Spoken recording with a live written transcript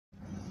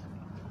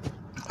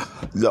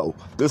Yo,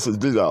 this is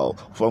deedogg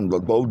from the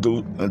Go Do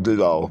and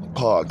deedogg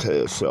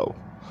podcast show.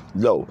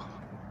 Yo,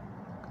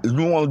 if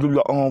you want to do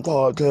your own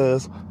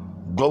podcast,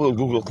 go to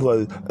Google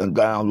Play and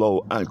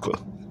download Anchor.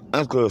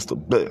 Anchor is the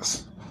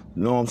best.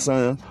 You know what I'm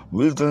saying?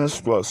 Read the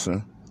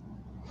instruction,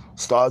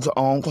 start your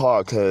own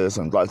podcast,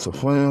 and invite your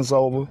friends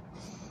over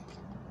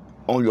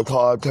on your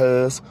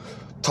podcast.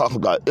 Talk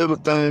about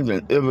everything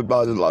and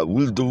everybody like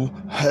we do.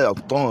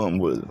 Have fun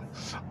with it.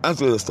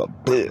 Anchor is the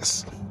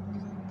best.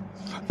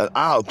 And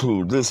I'll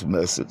include this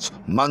message.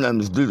 My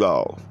name is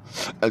deedogg.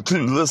 And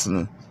keep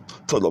listening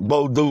to the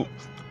Bo Duke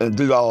and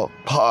deedogg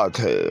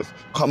podcast,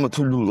 coming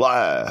to you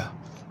live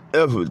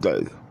every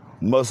day.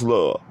 Much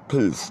love.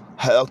 Peace.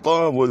 Have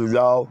fun with it,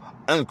 y'all.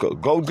 Anchor.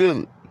 Go get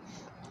it.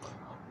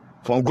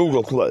 From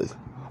Google Play.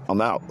 I'm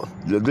out.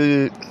 You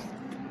dig?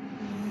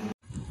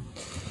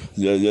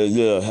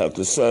 Yeah.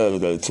 Happy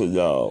Saturday to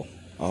y'all.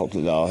 I hope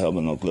that y'all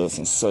having a blessed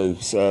and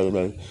safe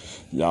Saturday.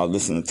 Y'all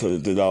listening to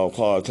the deedogg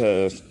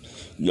podcast.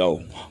 Yo,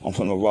 I'm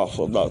finna rock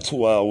for about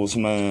 2 hours,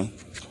 man.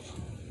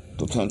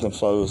 The painting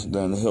first,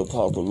 then the hip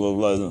hop a little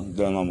later.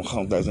 Then I'm gonna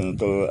come back in the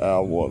third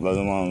hour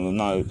later on in the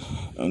night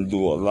and do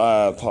a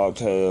live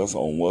podcast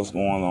on what's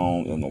going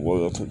on in the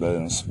world today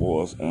in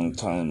sports,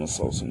 entertainment,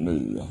 social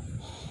media.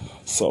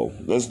 So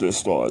let's get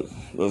started.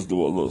 Let's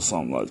do a little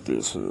something like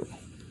this here.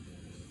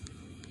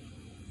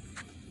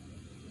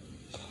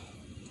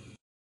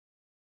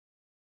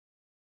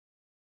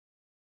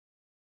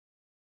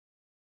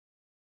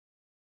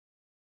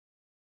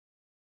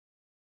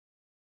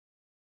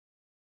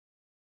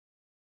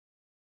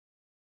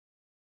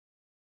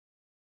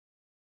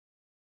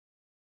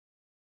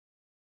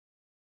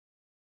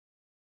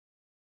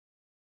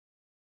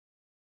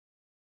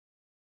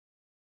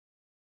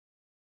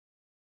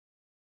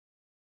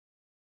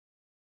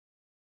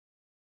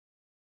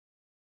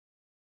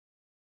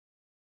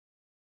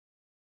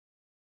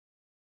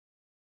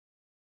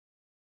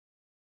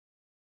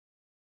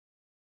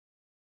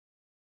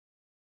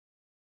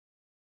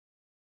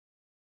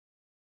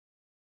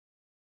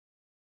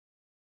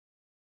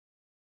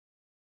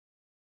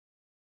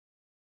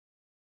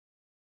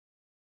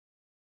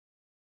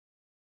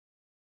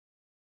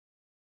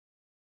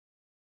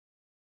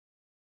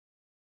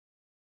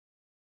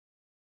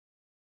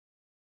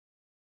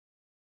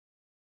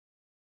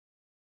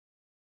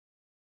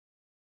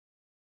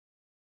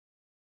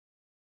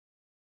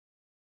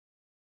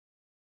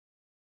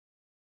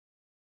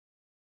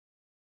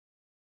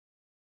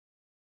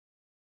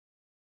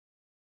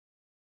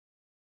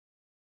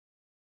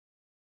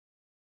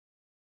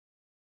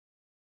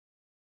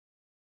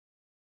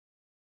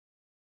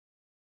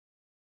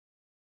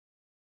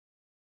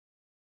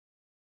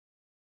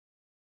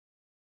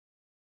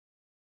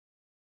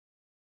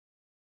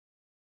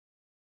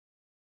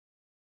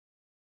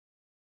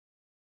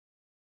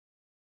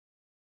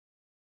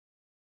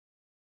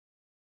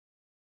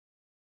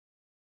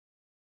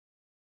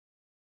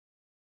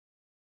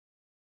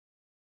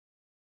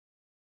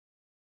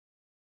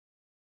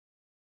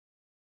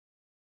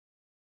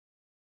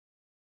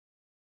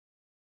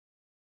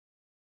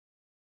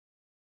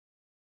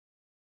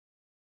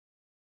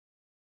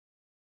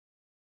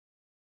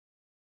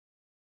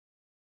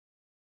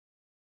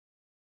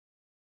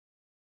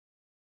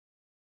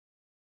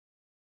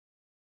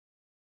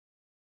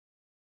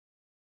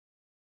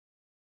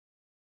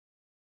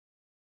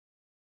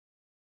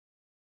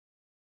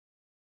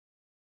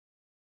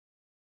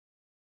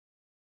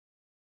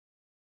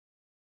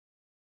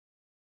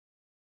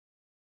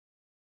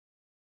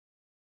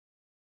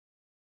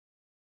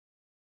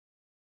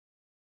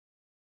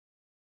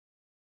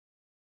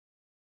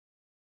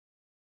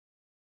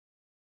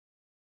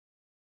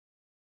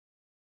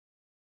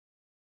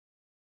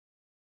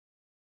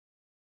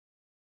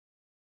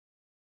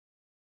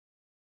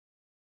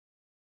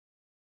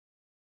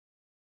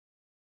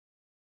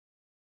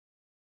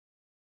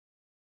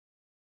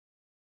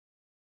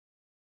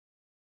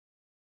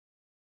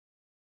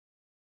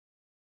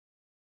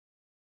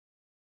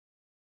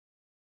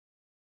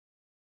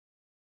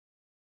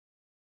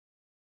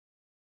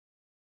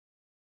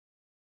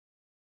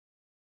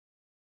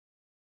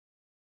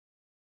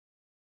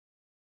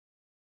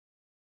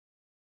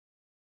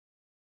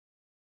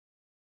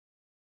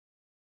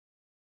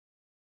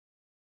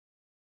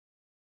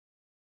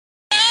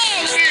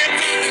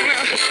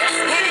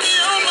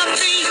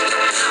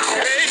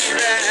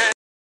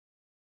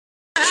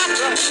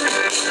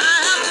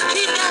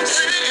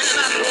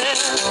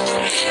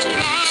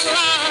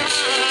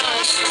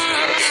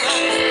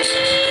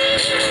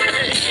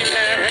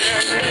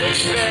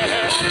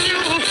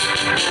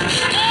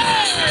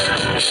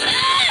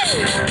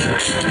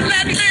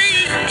 Let me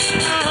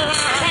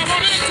come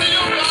on into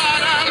your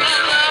God, I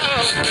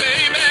love,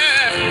 baby.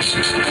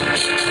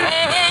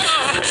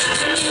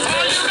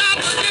 All you got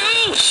to do,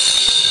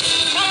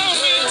 hold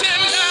me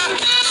tender,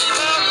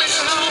 love me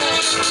long.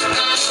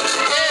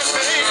 Yeah,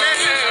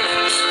 baby.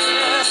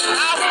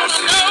 I want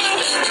to know,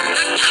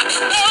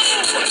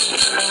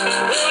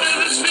 what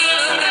is the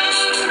feeling?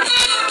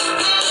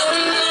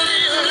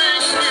 Feeling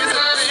is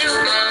a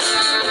feeling.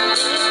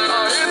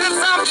 Or is it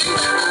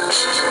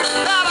something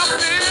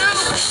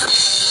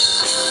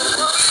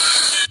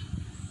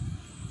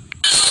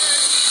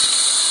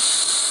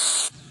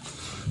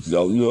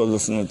you're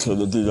listening to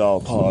the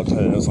deedogg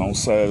podcast on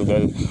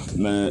Saturday.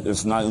 Man,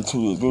 it's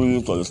 92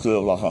 degrees, but it's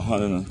still like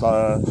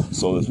 105.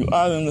 So if you're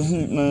out in the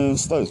heat, man,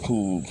 stay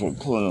cool, drink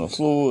plenty of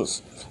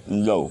fluids,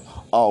 and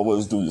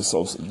always do your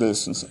social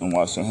distance and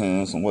wash your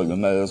hands and wear your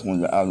mask when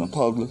you're out in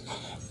public.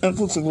 And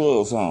put your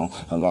gloves on.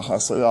 And like I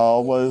say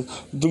always,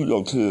 do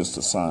your kids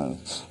the same.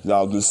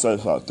 Y'all be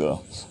safe out there.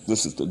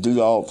 This is the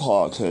deedogg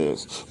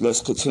podcast. Let's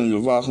continue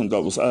rocking.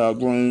 That was Al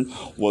Green.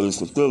 What is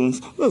the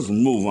feelings? Let's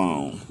move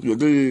on. You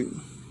dig?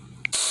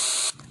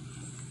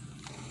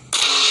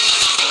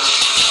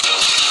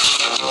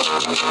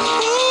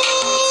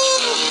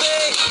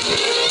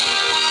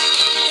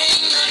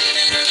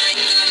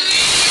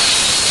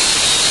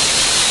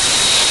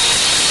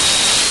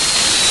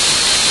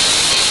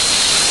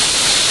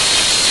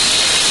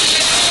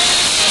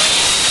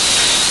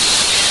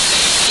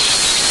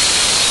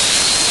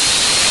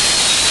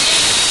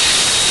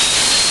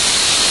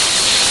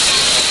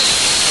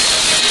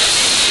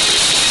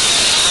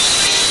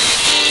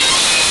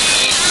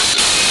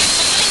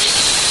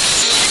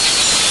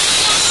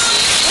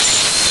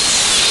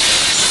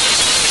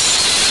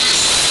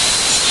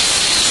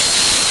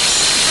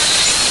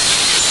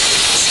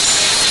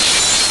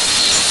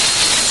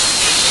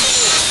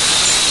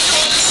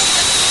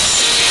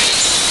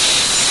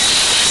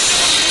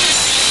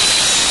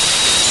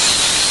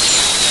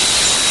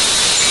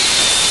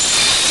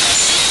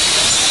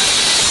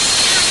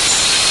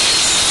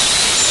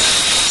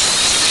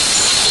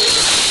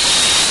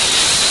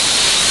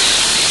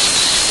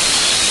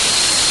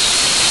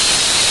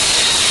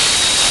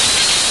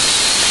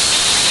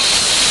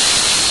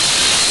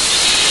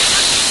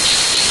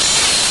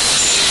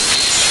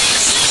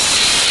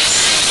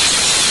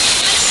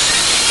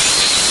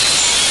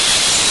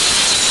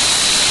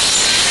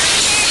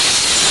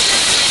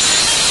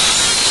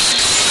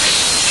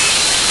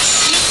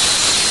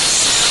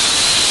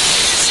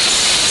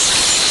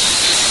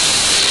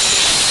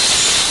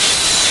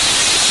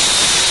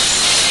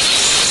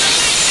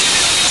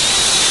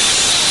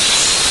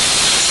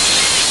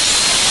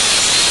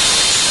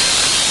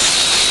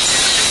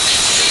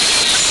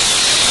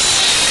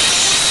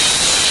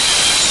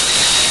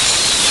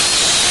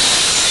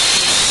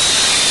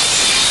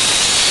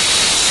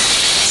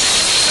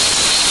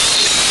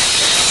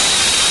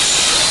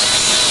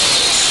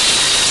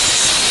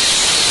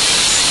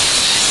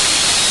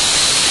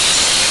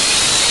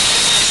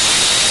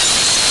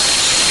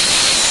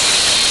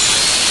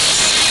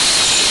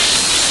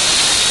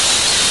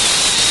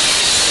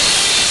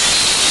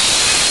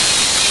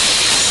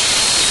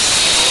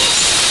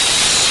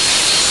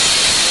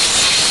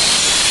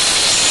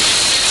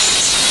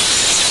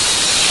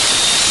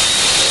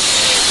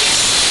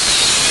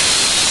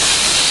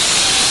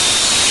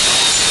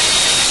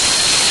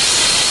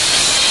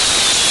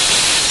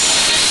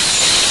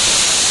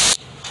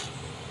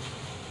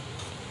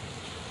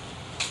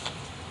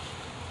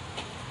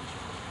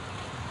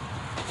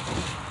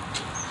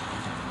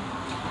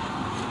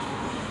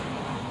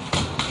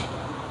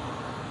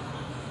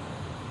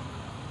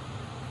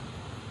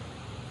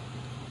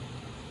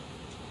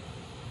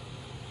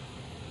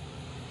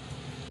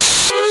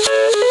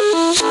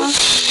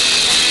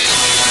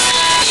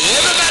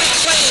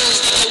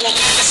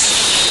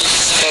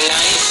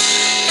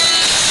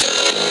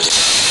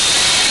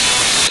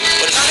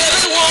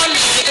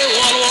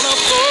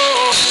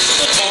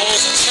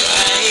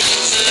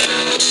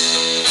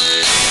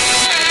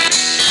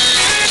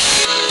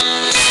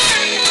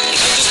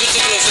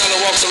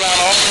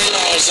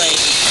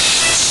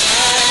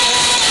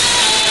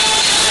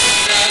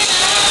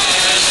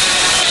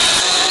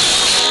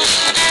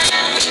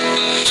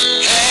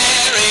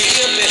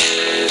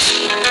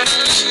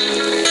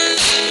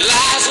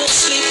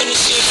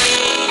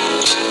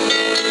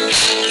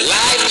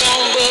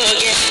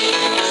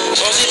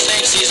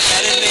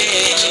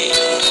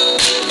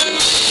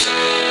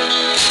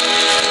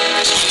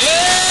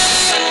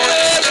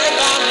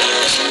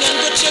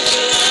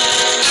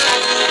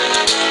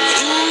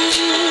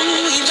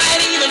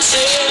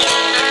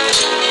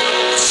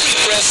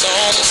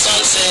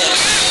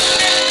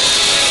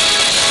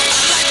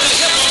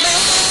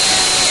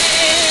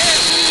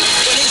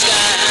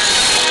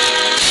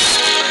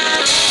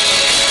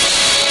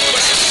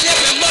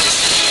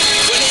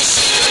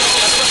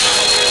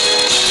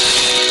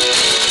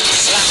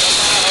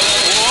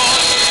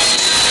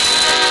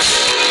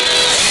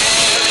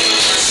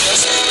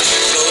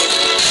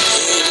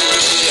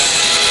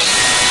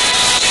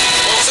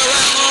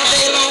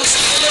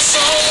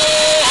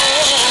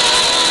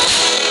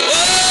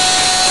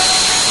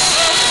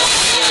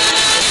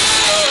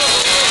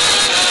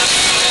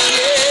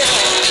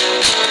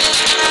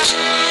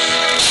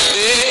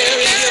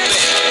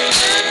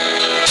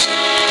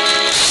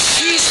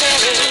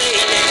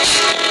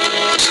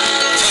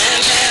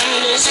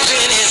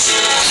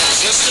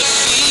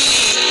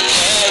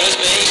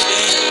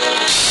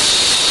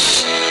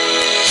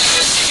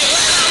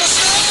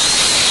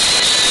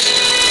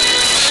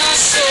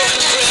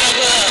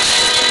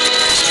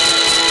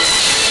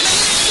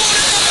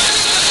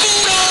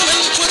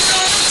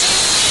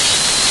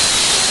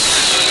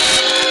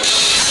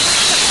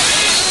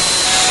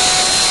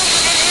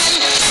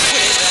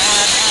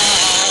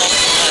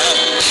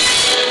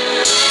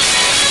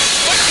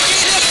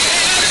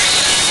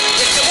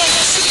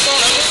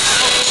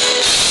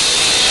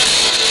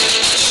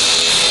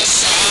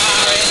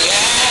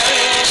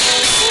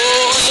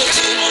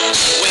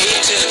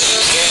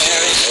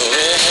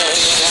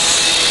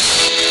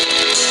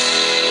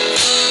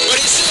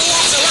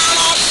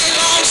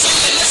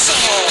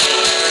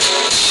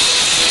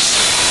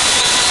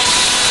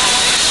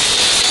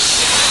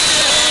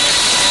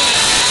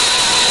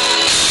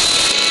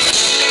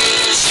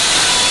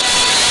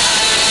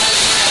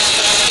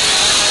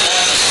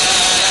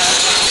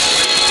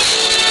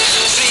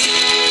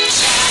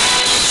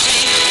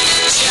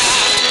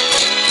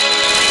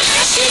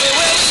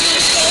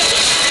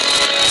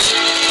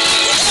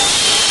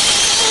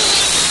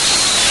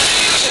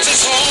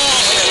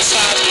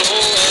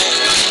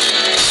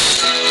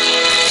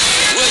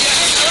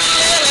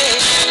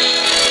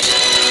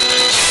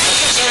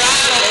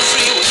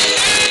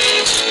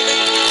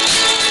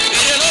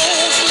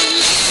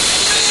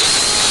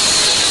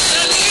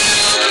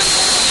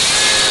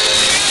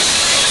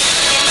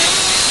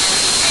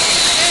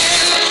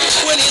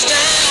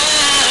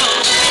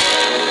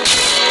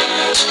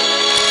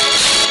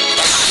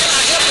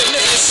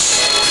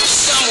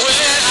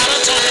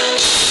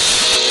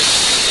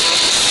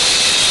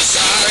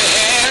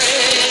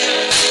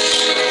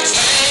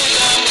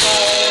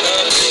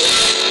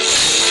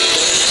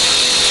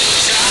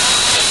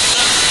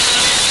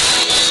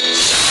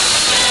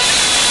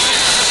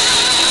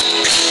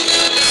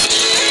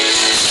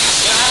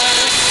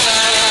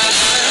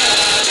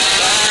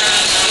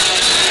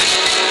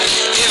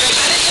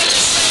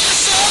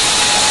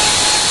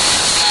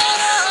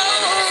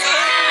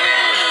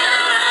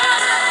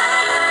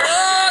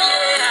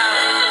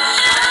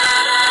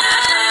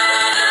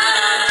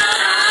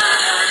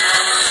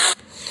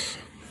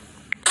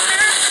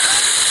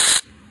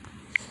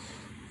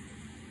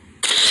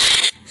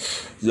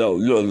 Yo,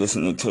 you're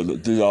listening to the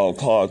deedogg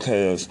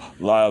podcast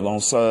live on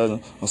Saturday.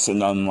 I'm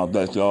sitting out in my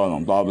backyard.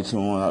 I'm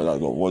barbecuing. I gotta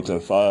go work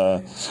at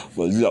 5.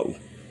 But yo,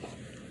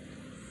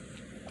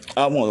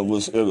 I want to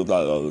wish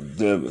everybody a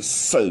very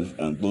safe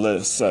and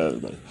blessed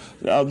Saturday.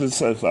 Y'all be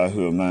safe out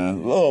here,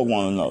 man. Love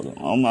one another.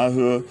 I'm out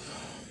here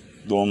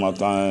doing my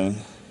thing,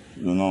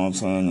 you know what I'm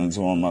saying,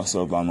 enjoying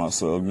myself by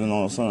myself, you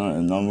know what I'm saying?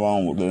 And nothing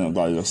wrong with being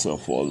by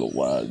yourself for a little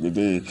while, you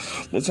dig?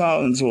 But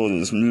y'all enjoy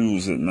this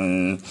music,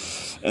 man.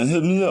 And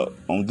hit me up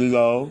on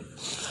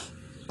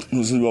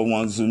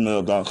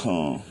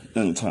deedogg01@gmail.com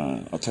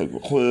anytime. I take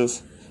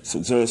requests,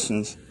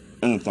 suggestions,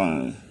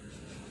 anything.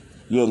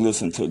 You're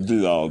listening to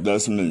deedogg,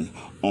 that's me,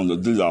 on the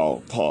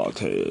deedogg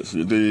podcast,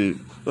 you dig?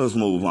 Let's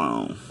move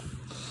on.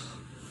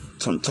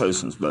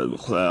 Temptations, baby,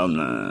 Cloud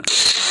 9.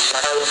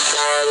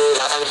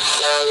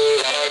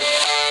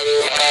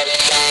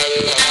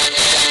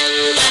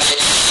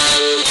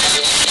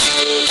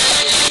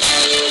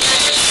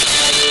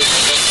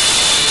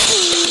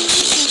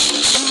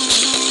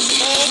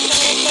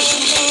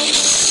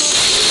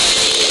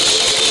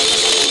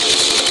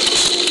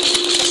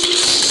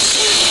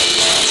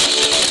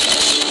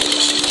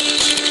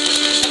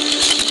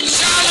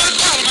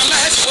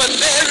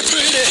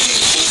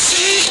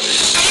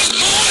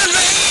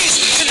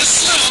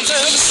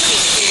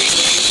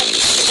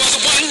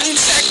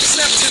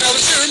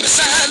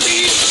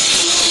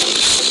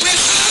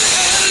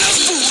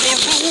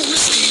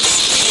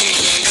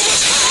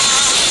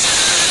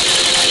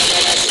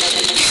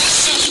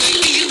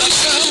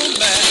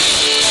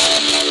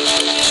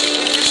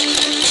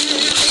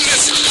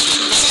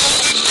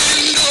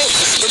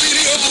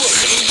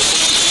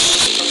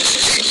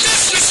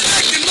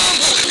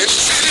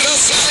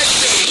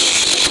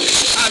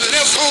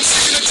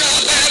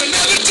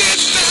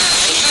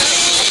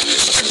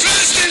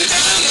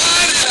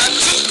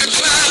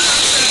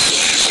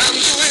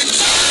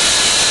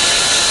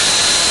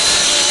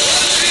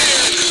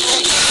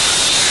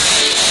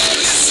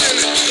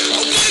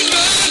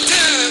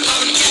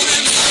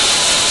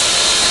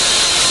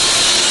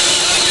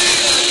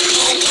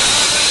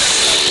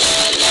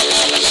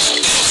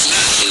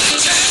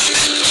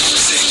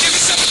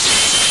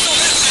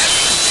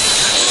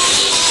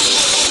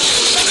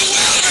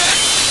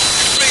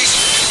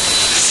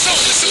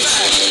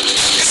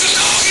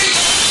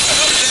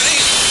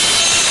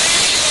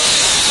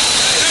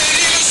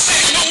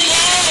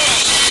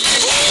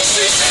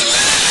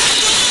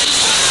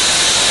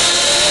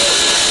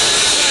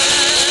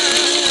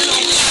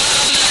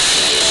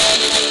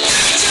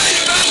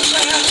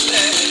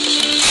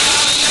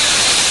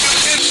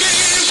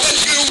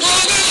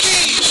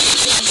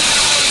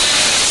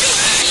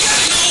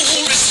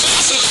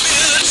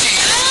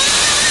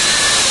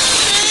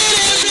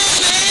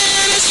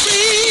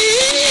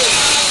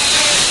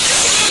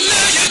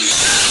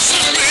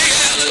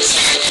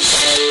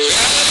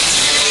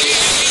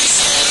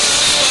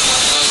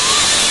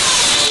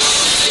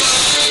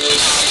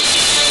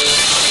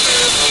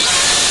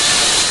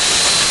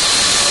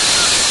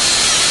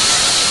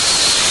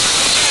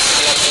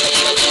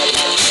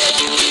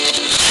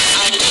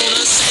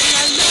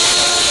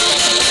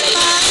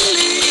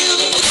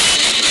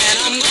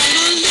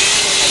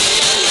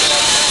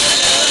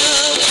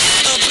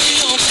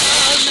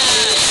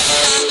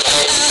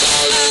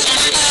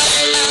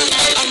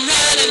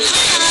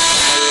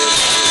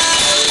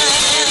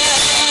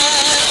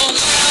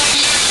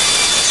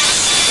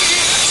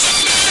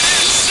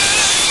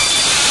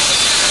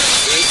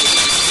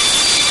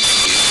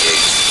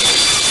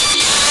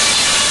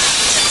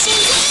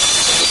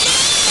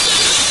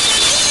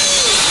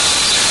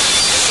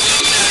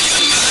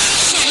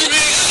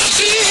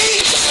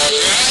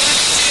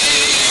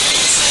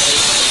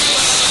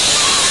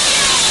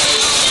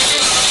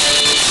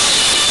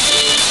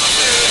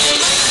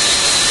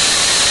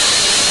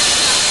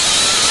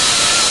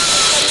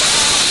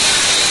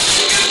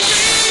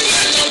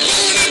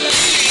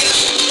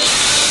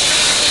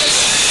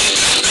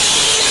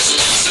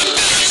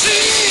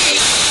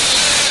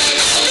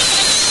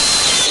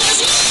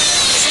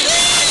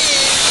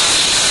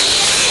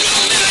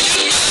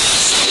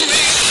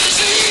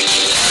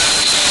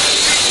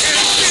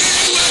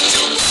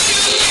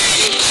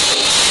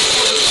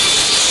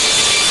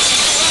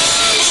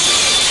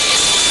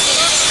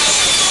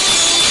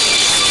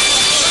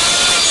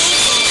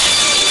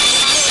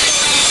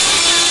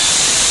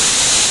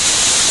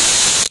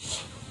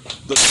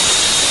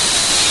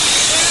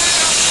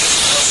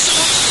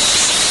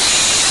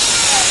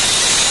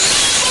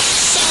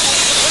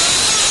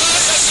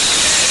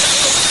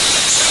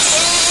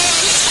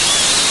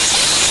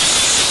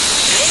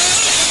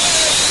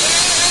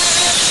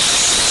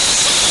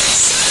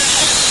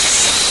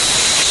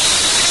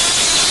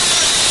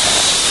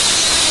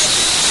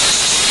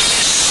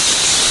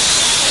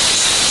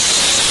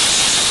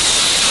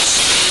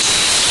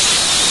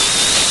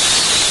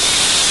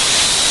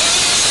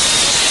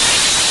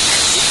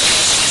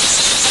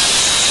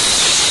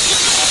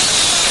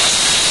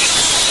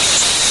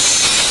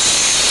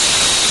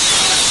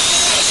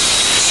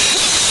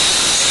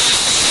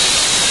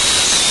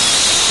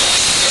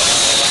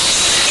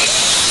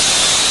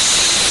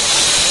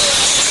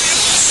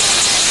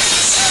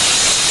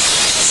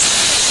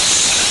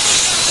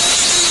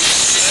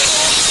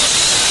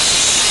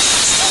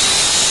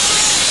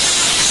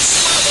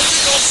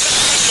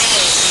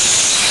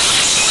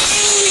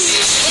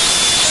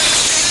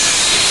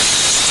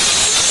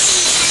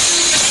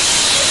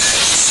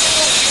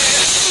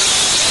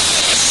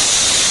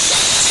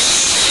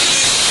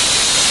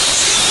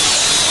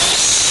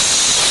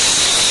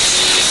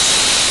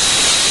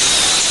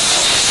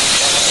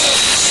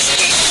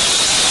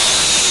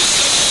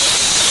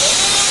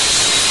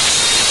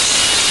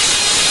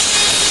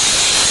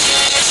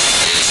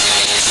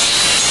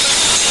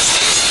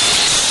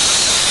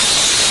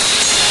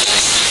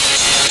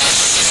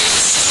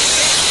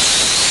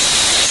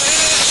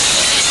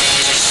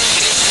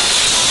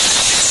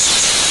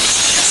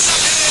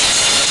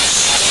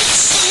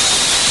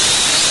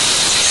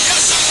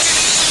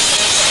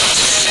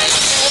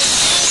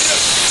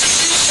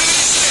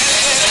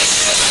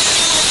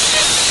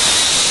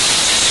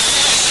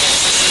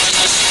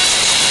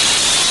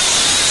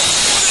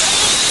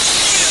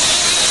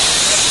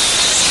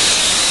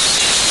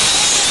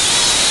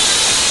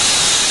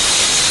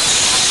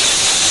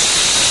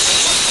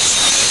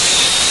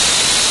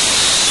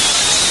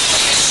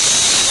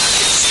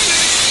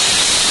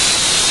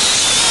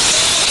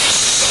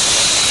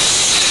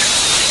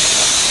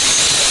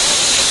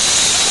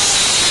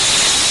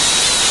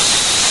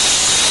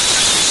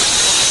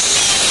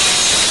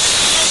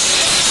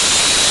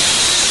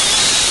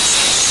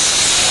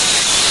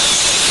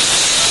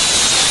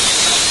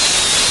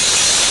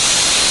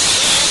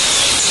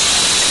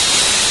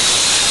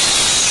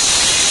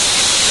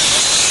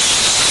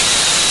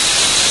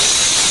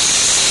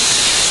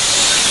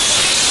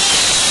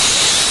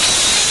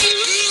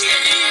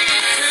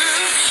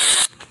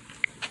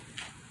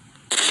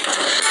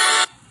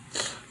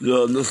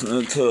 You're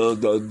listening to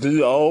the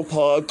deedogg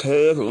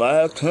podcast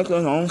live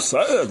taping on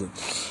Saturday.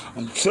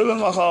 I'm chilling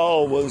like I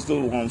always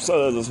do on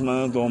Saturdays,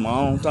 man, doing my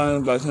own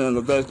thing back here in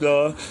the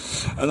backyard.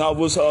 And I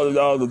wish all of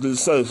y'all to be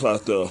safe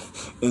out there.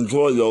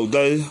 Enjoy your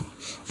day.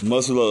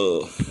 Much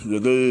love. You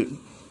dig?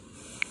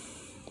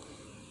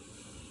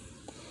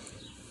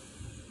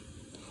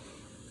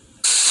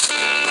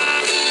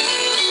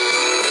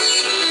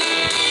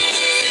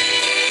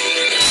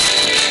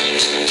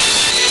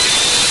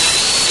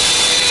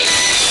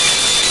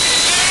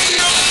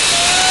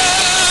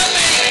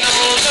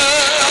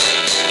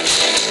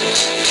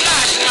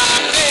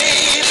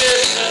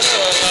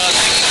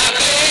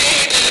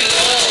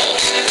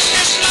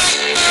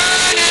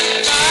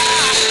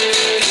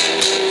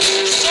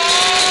 So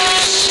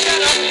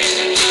shut up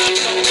in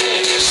my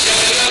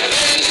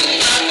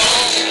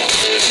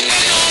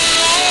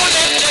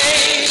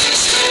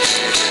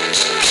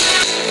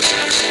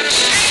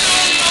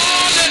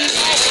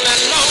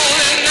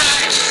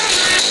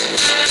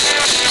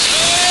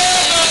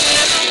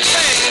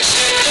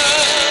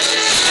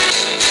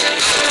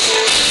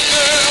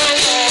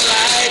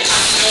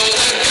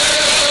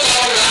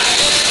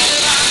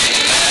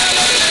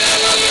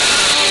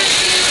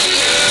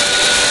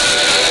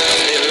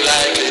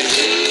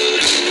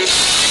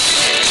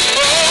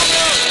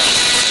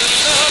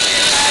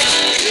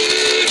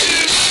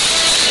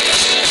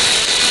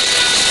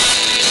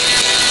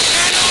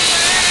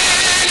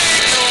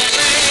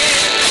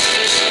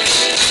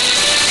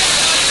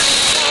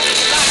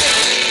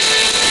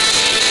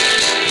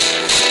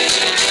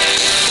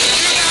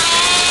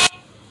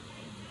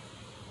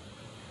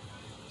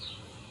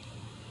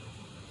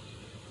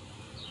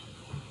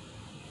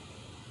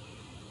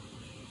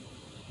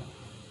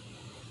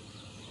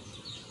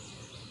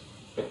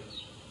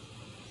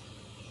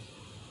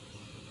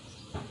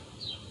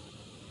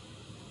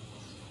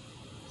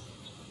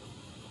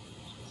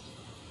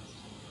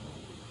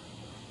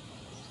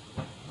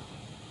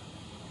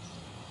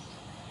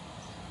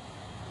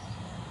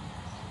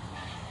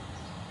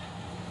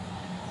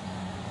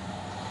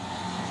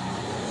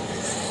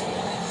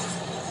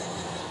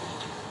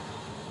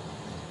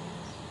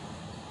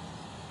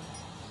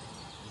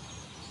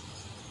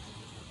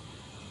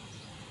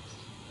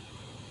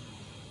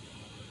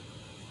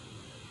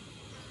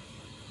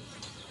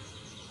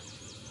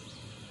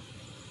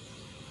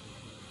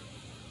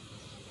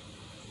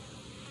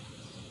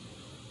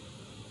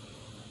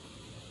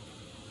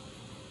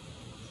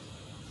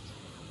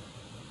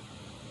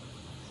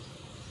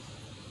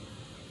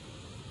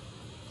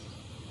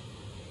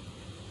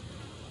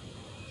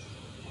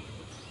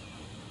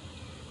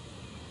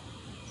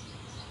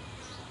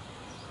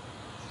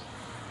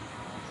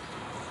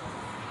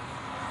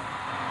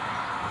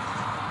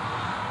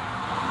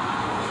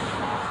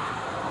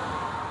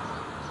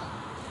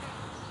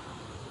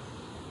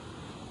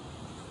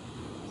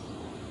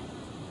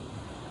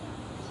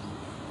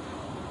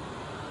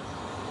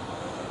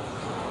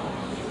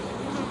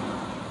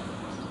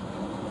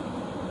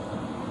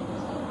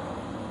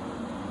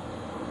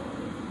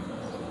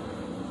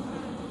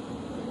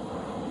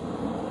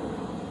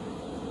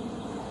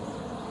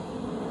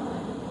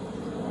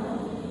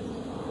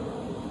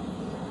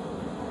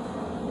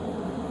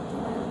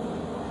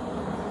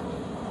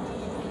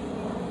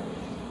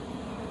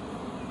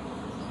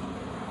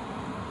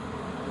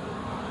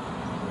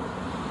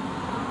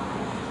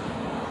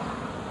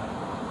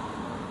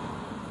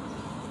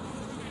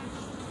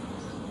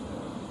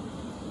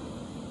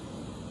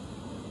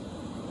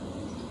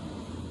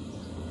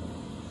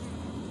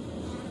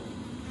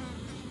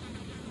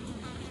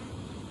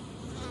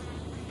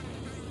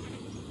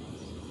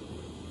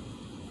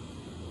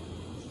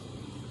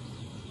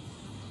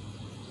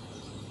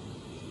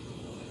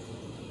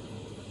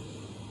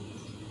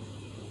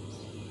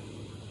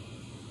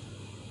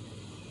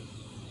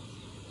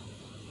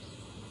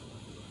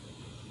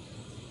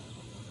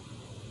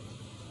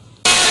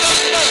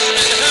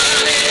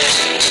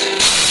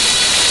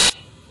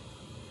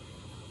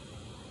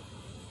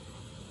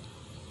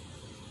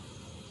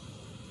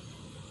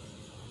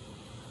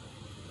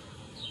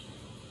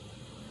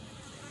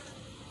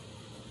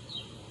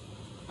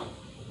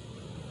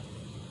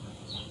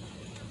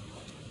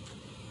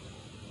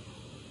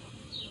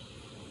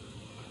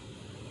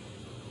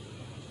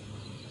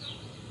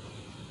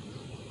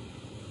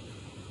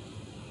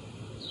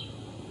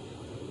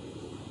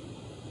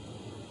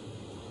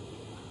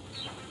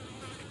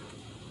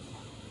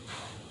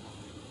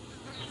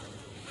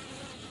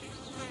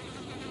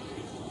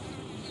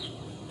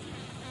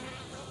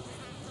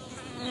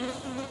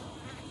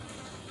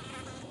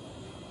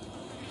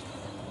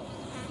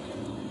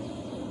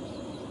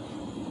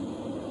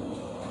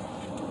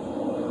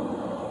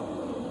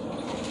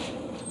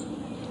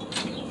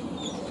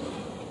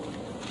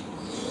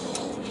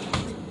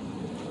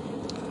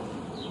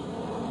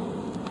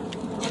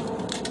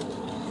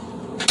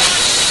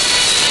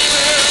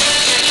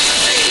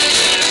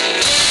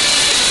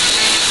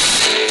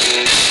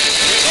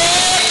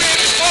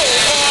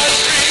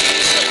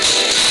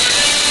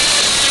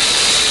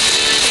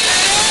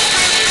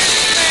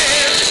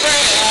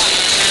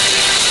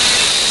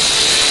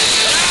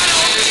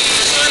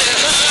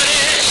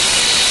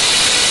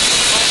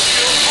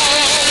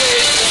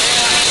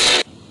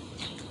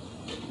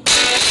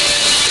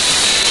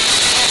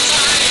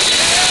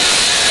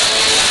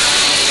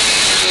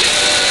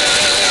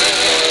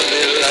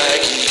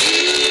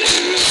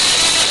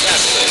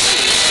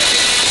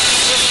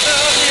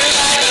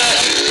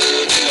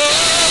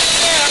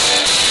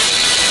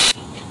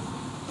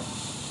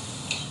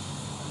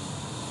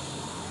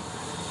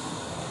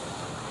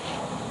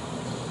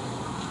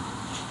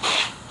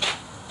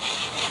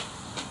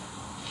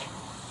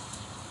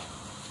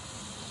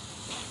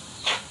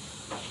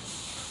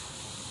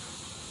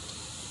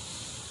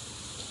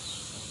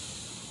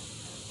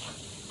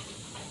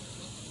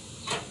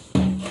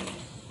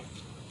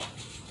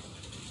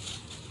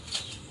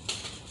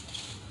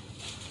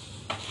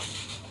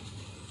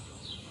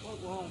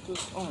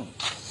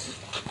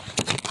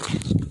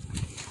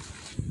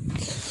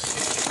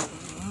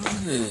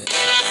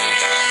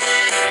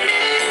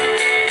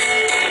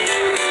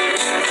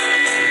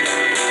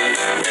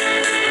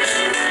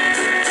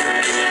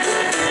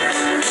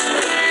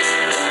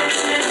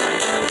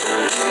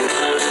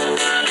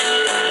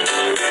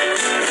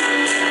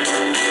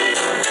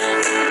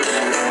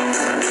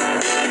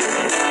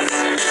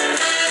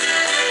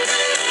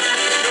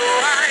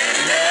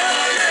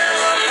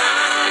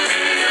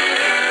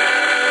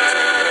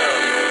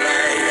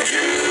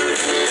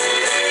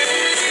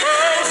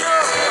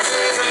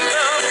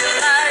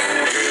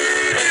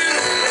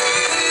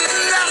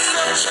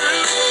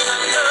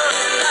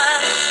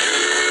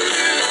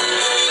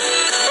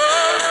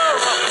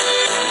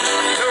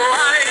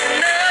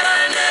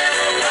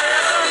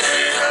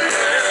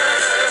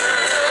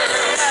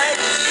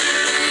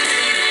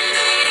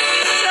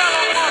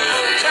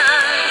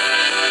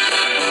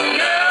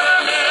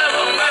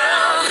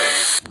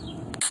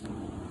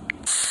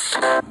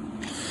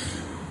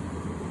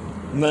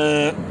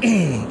Man,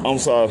 I'm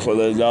sorry for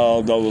that,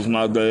 y'all. That was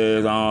my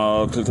dad.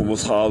 People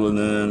was calling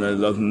in. They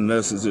left me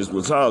messages.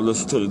 But y'all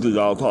listen to the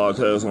deedogg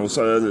podcast on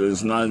Saturday.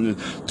 It's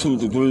 92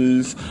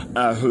 degrees.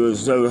 Out here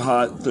it's very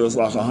hot. Feels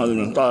like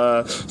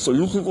 105. So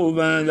you people,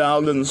 man,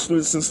 y'all in the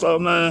streets and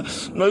stuff, man,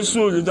 make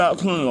sure you got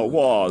plenty of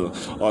water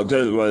or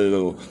Gatorade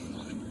or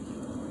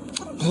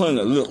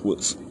plenty of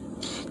liquids.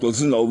 But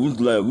you know, we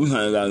glad we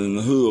hang out in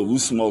the hood. We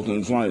smoke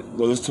and drink.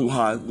 But it's too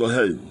hot. But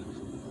hey,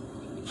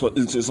 for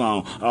each his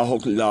own. I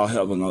hope that y'all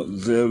having a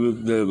very,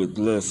 very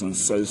blessed and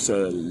safe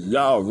Saturday.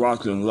 Y'all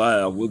rocking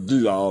live with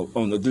deedogg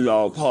on the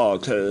deedogg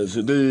podcast.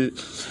 You did?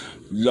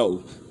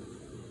 Yo,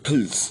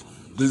 peace.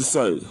 Be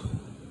safe.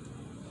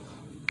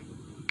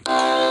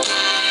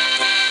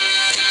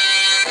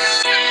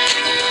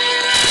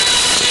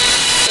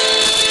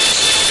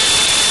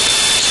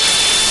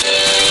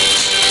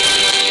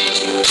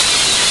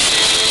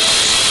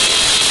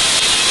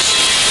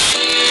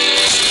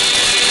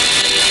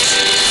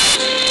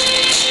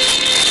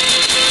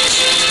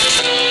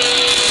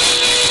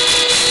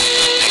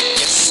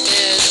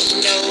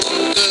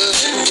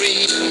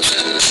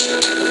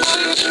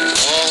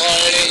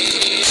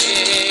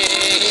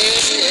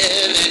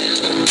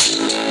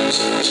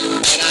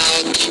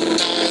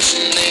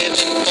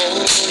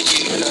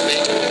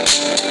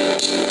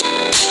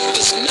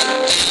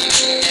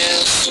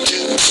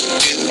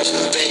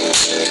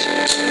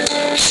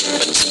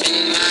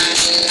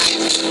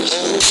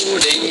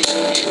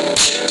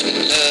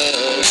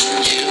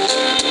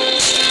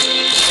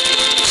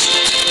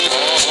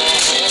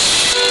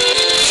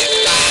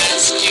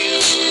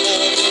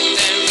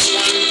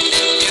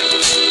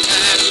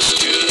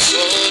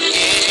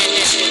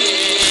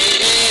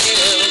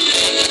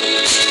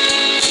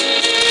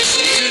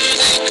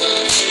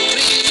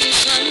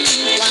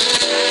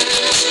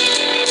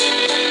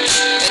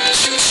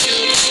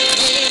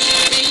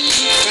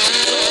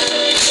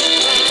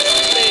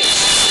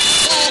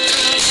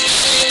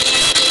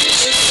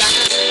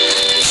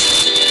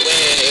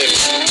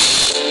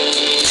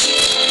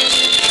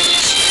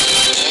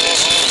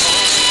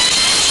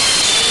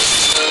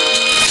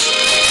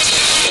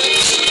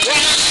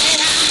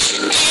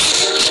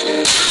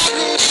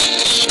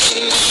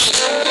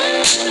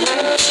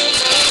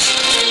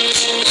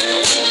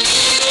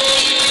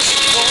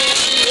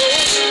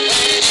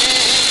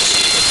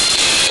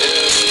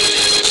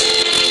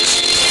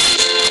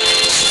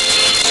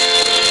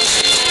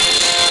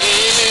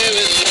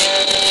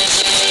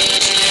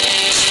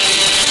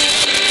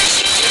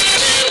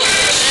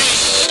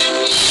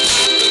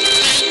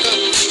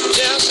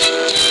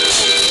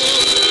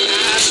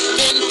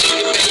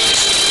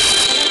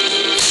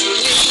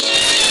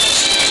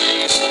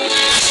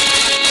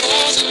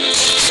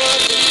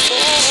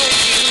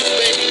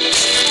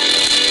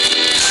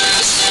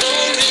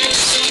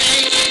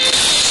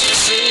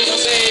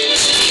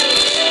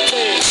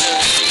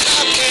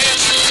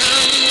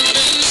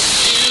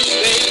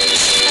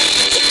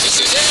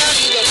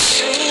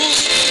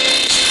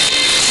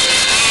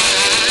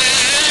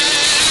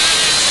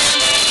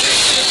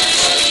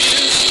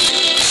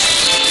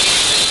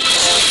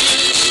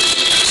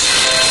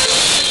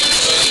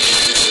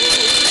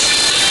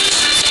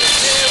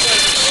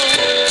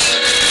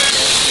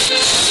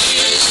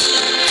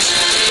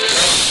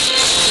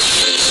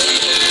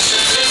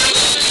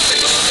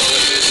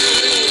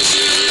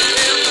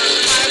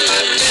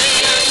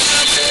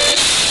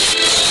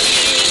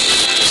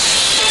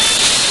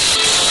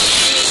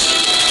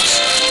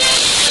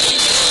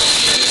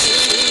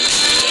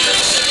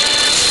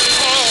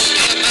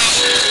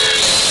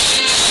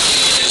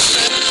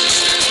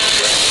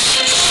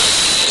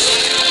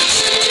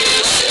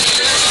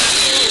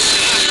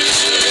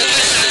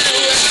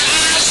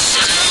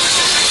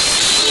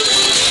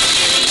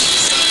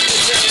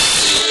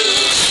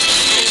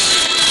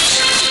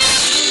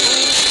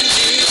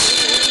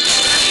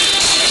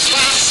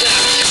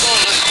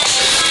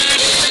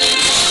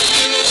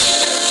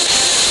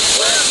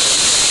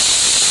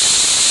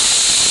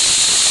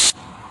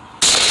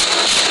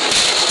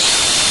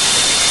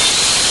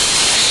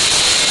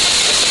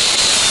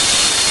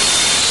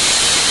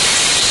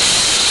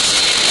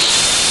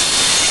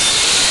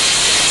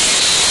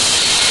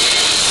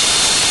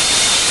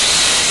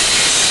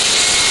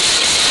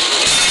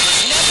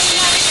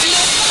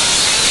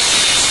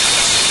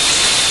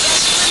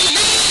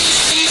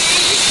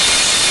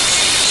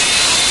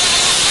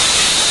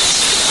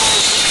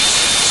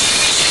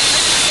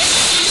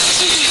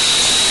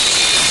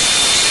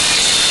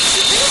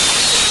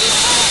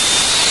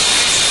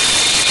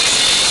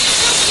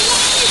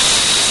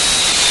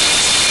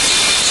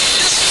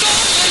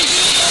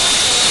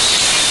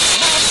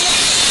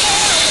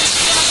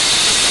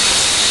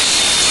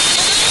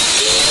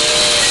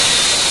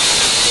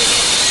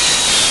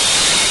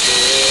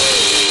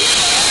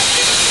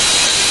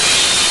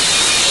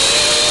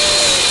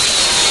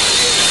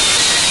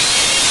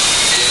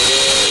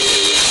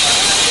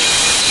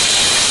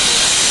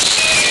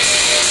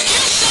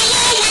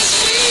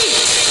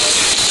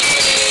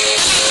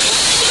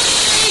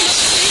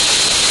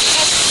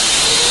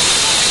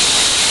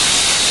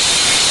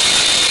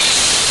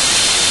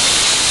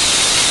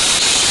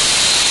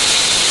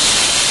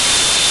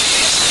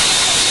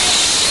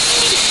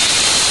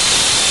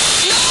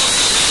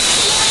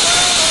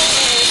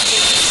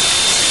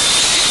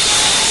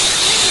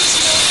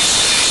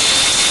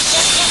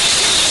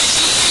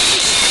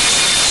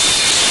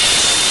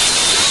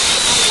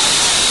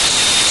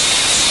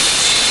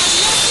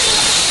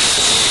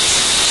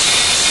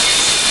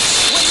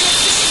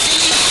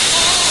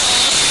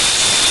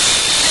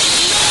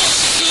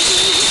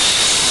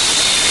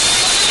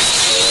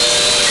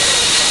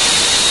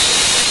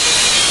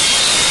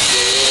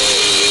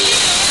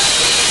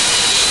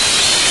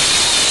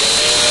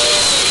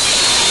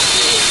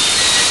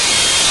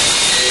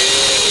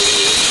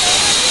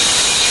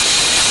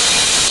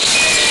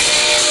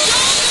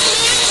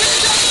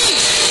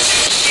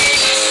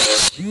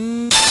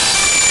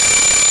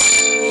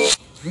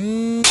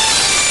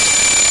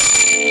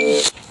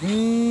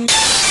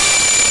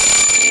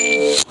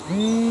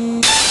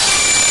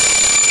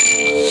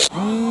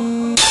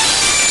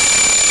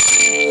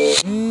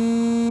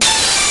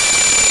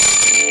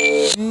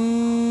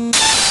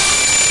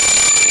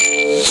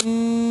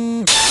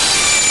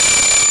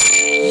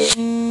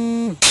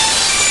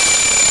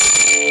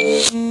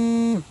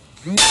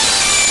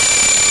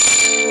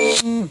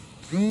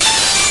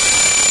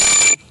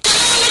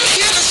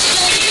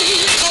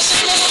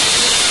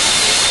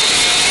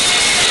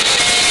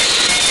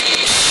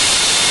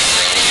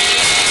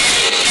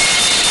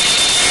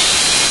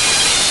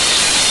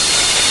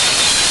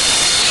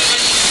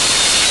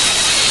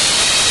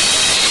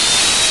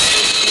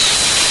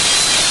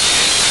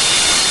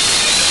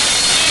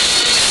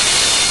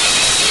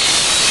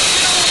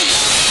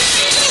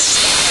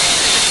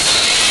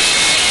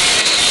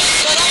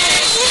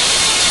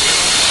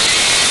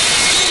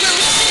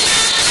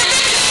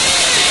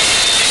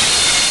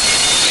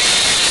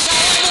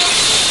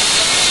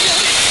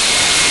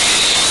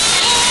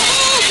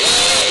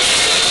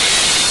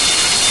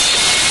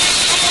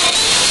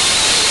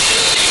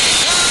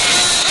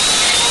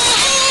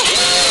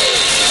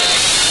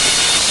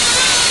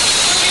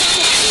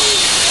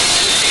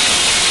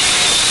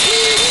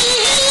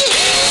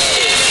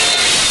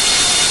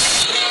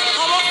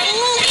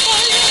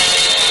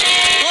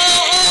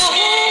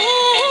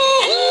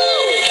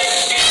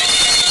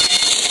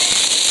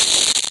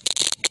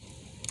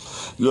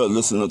 You're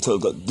listening to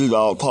the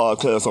deedogg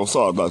podcast. I'm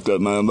sorry about that,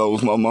 man. That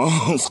was my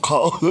mom's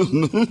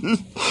calling me.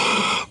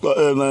 But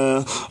hey,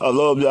 man, I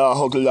love y'all. I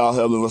hope that y'all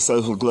having a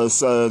safe and blessed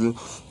Saturday.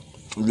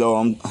 Yo,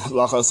 I'm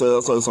like I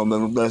said, I'm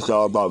in the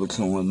backyard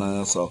barbecuing,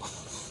 man. So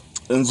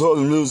enjoy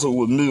the music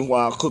with me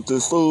while I cook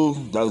this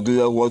food. That'll be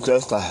at work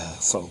that style.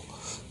 So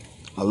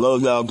I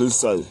love y'all. Be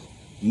safe.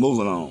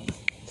 Moving on.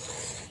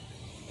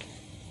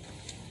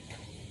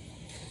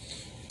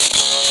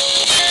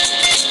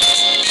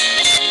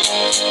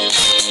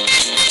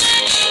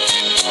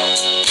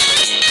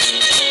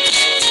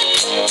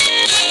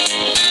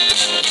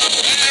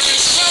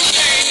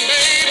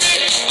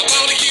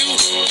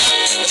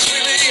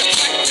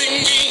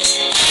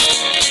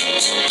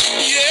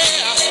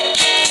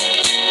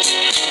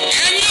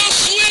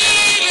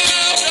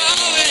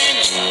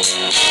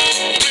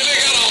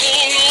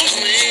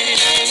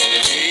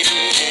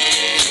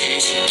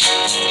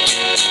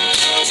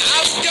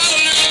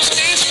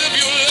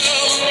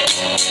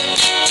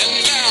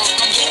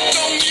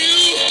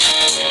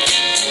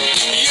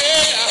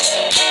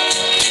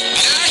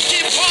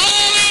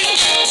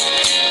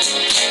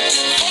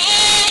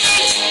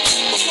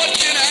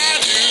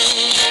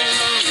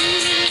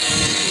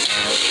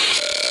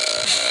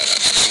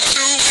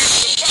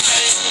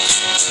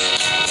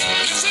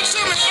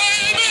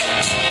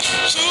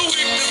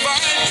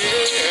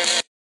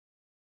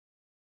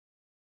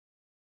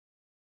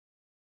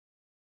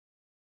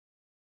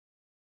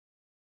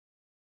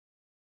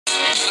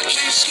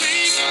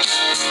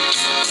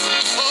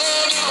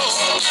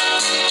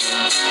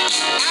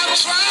 I'm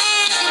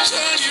trying to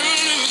turn you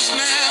loose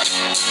now,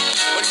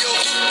 but your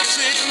hook is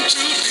in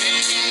too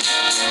deep.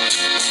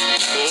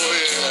 Oh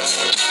yeah.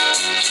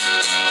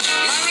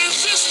 My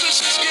resistance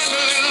is getting a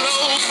little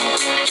low,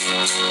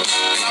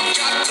 and I've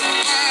got to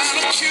find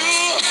a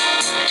cure.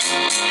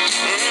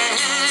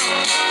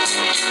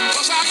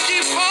 'Cause I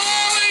keep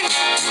falling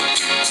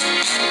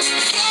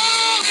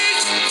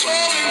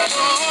for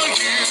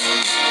you.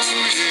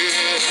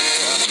 Yeah.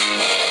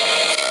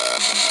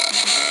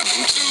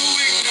 I'm too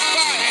weak to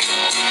fight.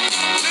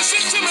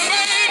 Listen to me,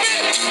 baby.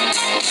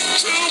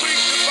 Too weak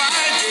to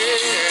fight,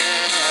 yeah.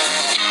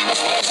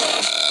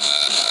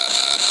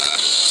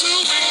 Too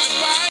weak to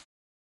fight.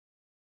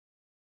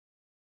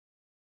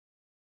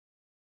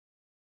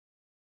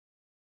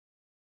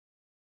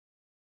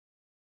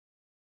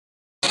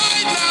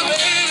 Fight now,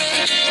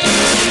 baby.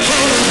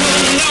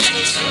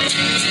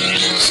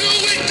 Too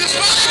weak to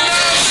fight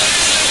now.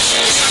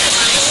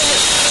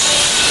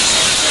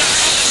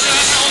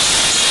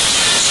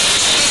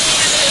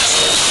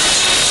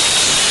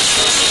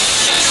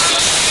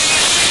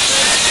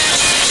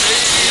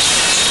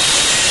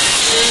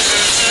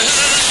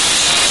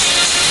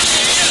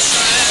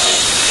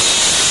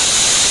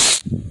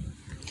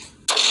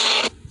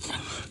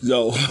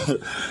 Yo,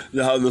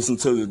 y'all listen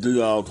to the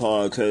deedogg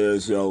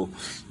podcast, yo,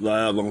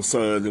 live on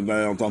Saturday,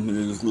 man. I'm thumping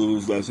in this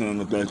lose that's in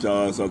the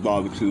backyard at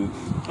barbecue.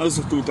 There's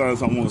a few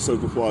things I want to say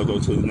before I go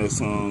to the next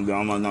song that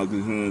I might not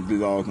be hearing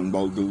deedogg and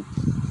both do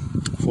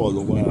for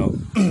a while.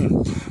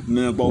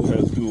 Me and both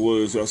had a few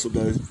words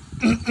yesterday.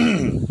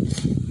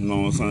 You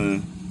know what I'm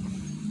saying?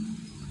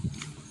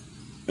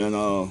 And,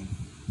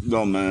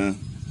 yo, man,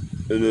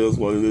 it is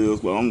what it is,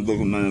 but I'm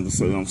looking, man, to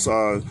say I'm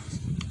sorry.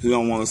 He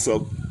don't want to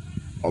accept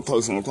a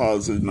personal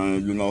apology,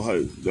 man. You know,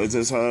 hey, that's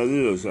just how it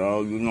is,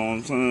 y'all. You know what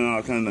I'm saying?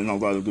 I can't make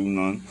nobody do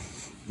nothing.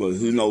 But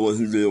he know what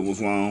he did was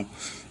wrong,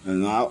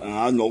 and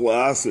I know what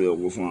I said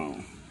was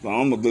wrong. So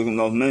I'm a big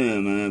enough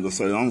man, to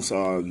say I'm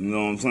sorry. You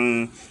know what I'm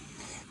saying?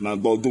 My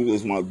bro Duke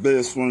is my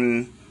best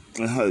friend,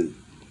 and hey,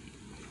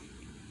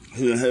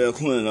 he done had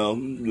plenty of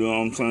them, you know what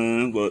I'm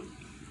saying? But,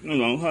 you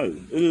know, hey,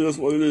 it is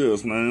what it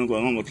is, man.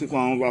 But I'm going to keep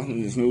on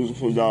rocking this music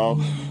for y'all.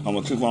 I'm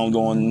going to keep on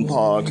doing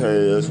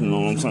podcasts, you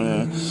know what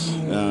I'm saying?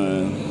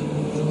 And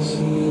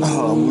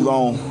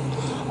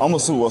I'ma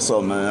see what's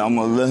up, man.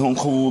 I'ma let him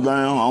cool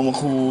down. I'ma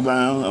cool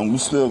down, and we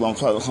still gonna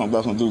try to come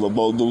back and do the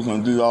Bo Deuce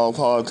and D-Dog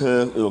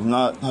podcast. If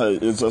not, hey,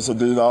 it's just a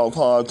D-Dog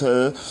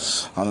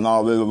podcast. I done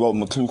already wrote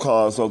my 2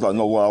 cards up. I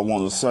know what I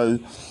want to say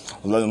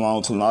later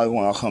on tonight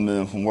when I come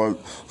in from work.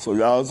 So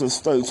y'all just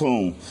stay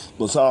tuned.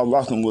 But y'all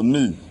rocking with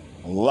me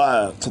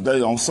live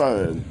today on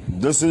Saturday.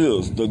 This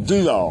is the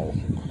D-Dog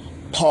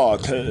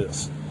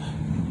podcast.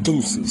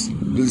 Deuces.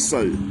 Be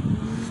safe.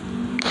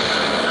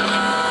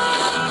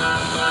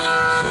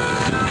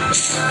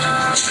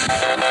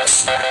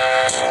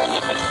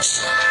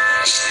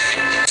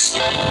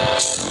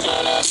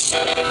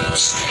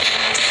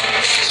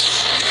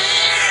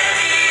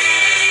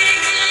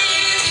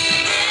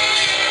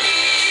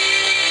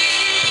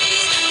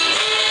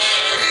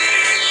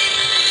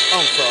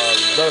 I'm sorry,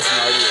 that's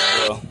not it,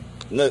 bro.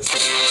 Next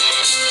time.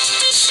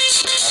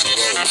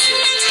 I can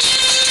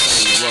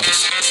roll with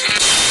that.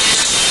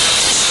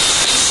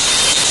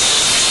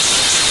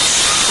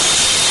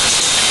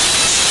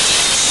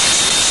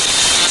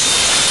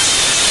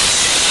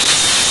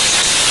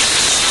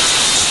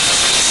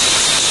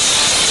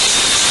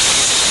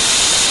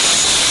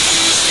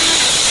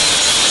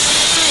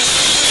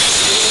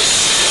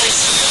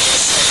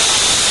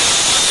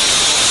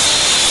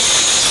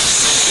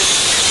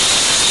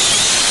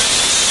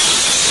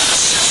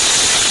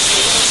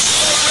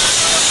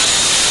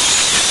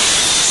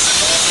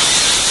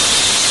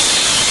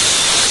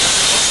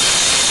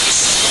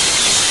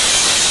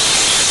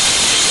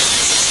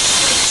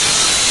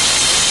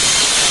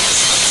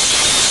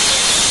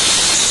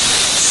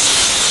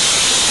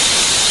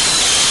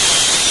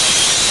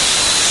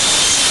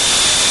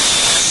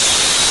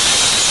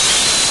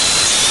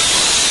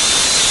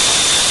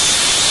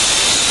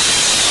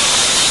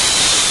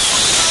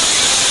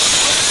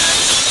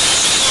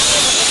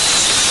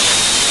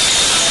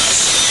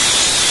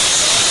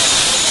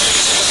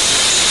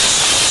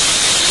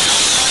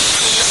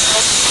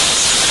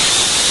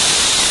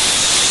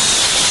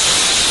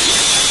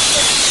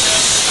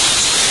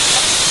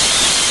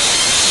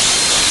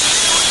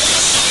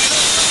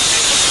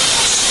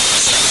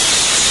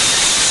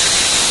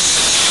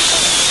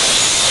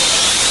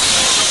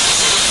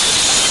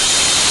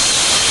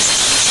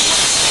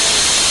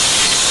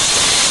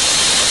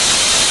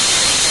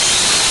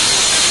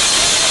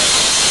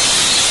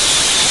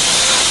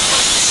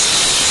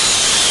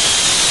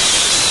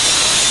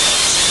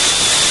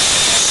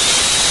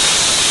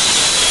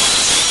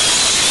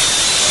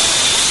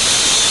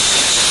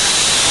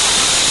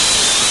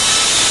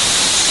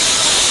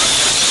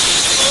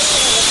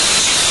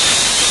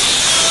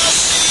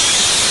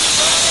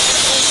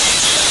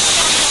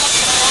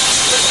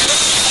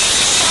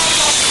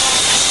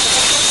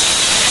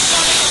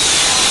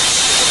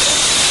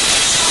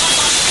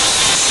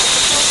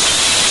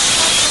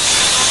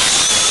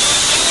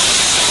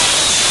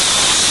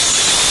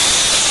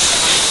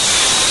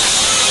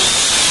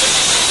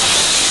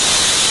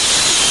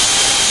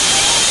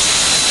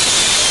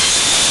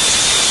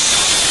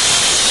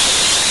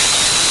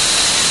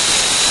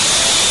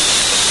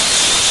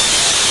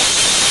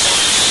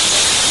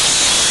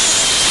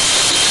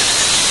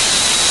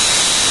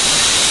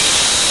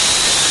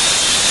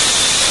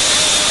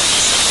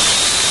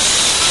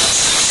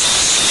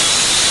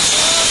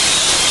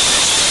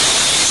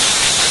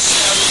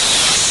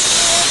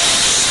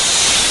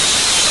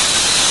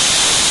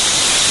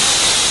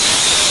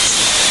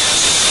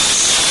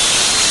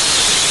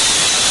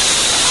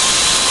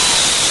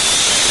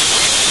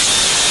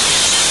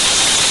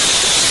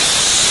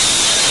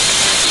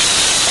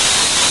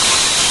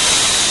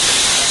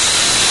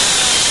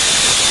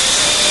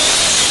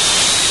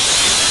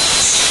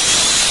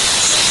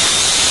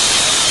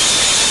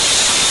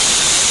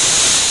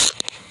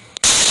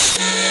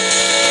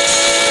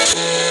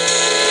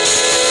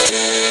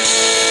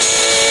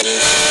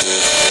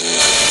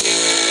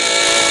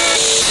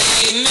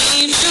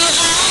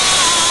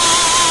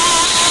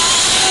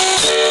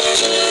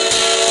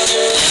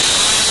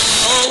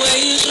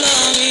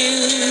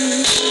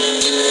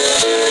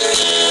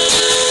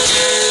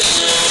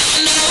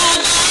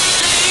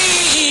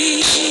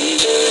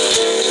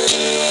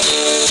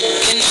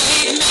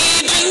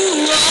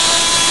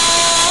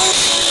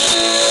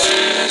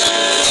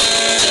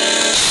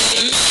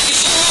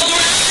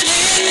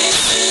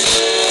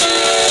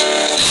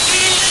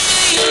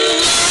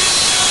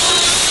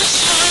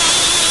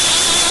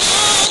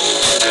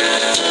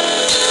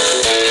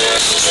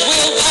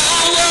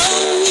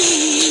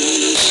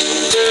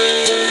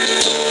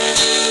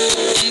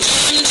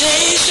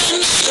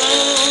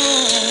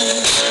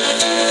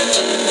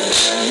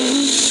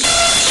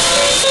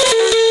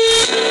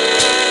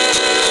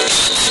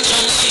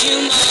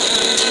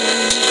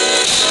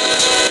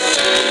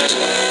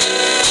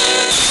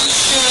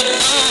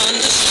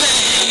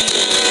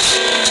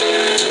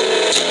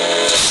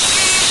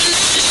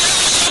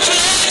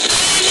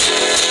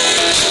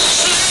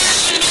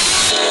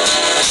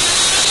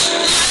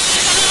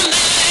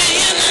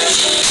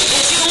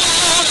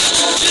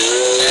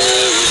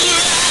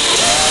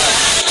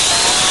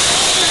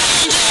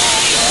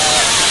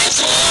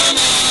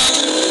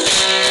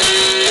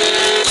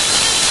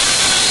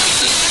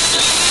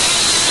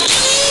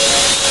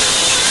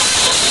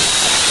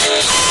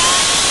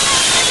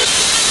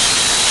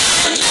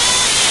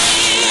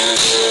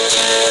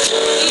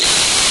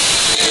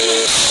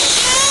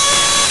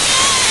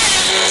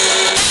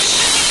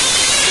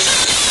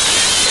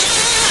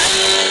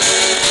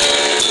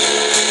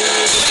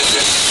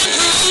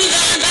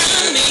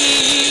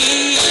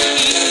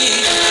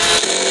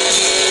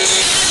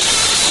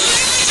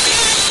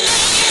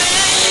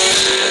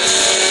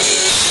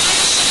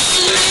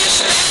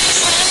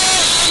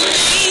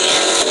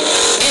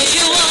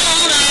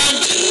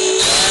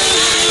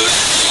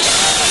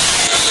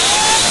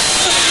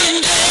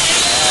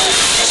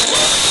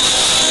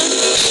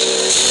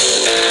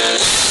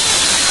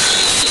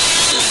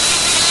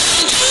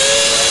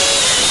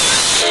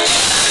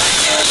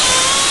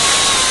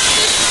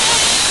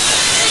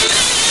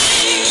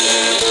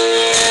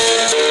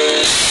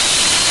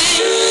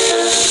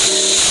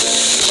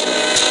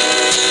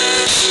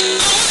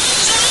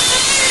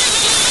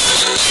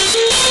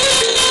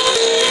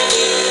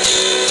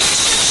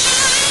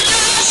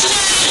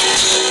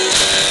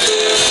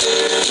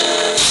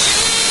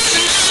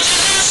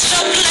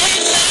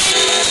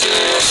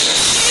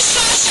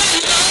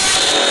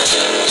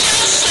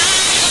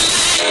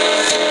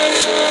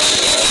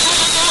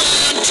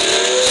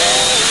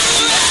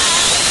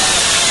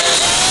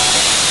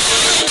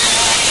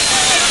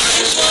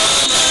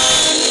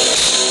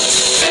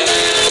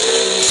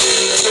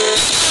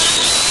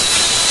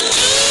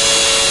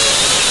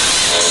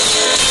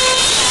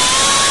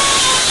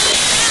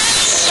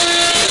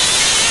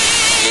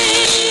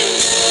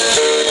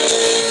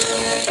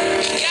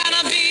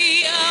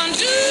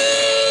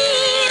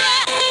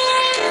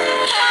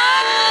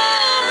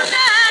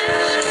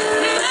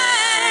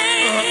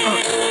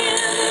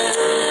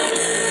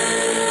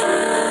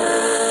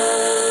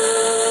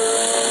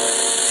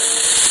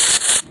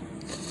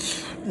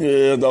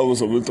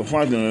 those with the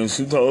Franklin, and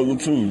she told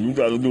the truth. You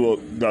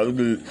gotta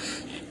be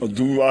a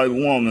do right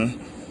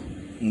woman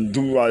and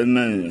do right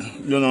man.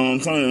 You know what I'm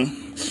saying?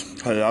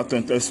 Hey, I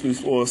think that speaks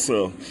for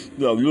itself.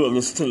 Yo, you'll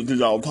listen to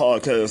y'all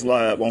podcast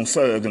live on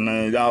Saturday,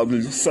 man. Y'all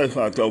be safe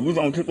out there. We're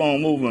gonna keep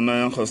on moving,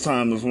 man, because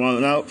time is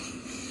running out.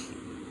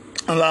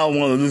 And I want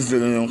to listen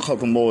to a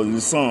couple more of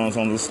these songs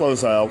on this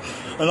first album.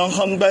 And I'm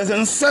coming back in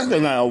the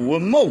second album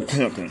with more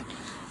pimping.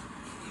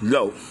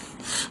 Yo,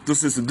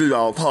 this is the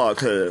deedogg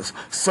podcast,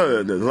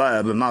 Saturday,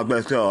 live in my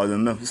backyard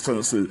in Memphis,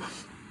 Tennessee.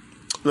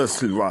 Let's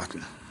keep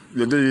rocking.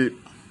 You dig?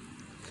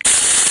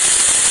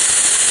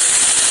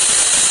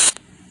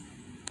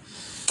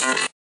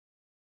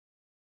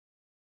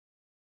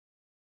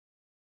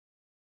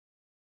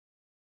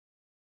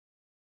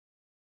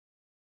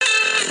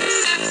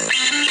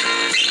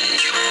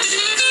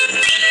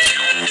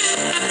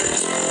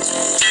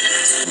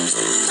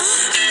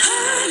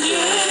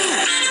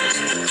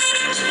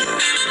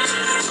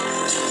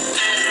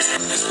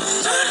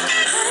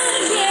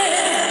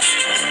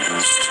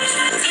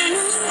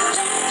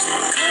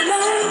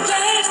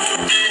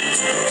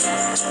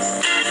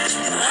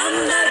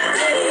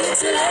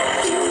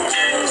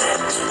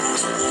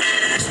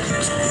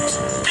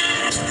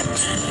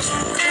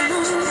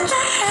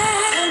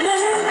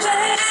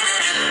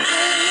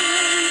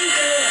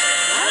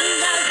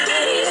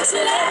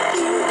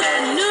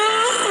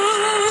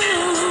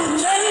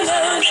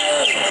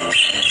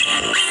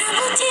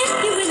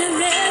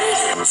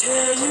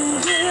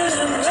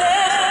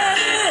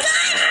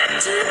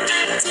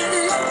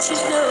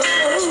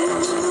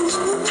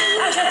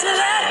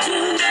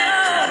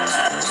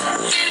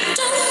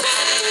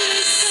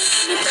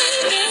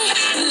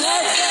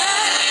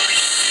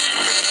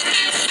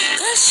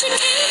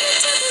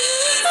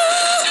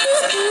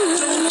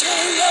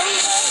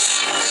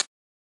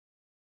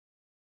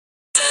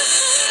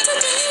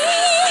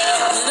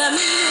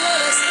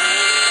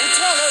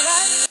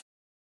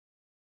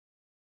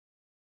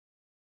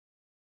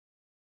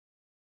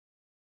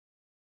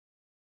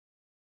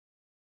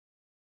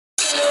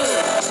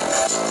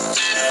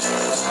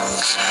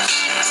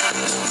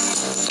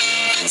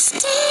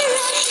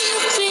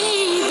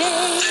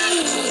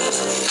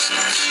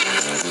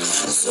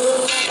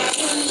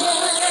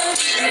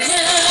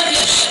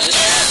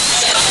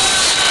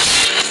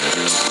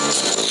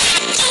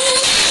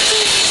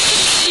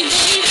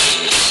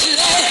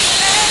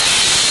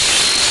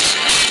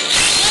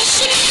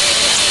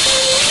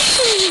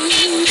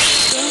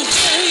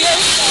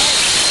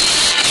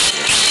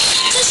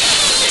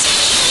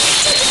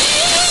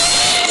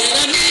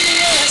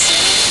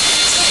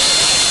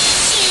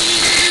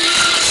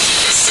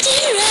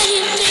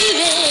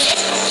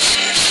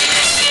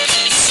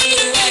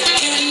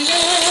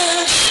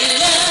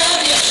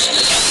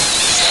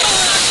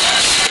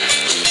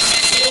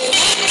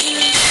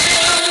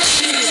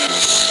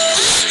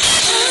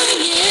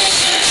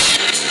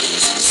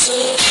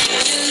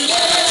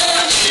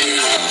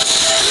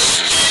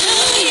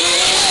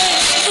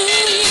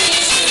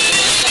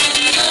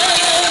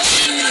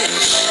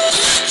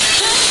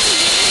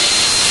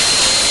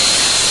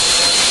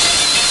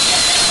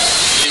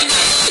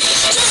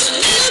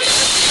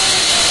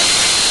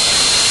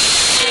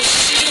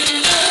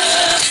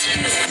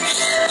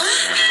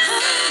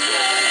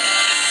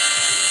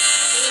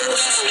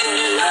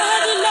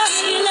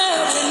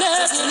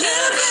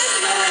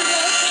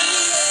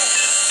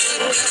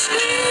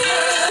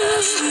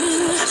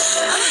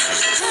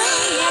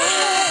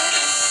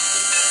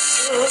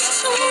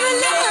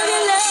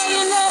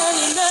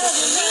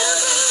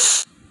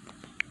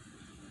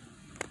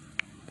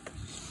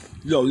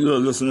 Yo, you're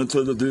listening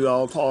to the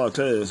deedogg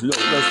podcast. Yo,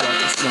 let's rock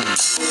this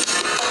thing.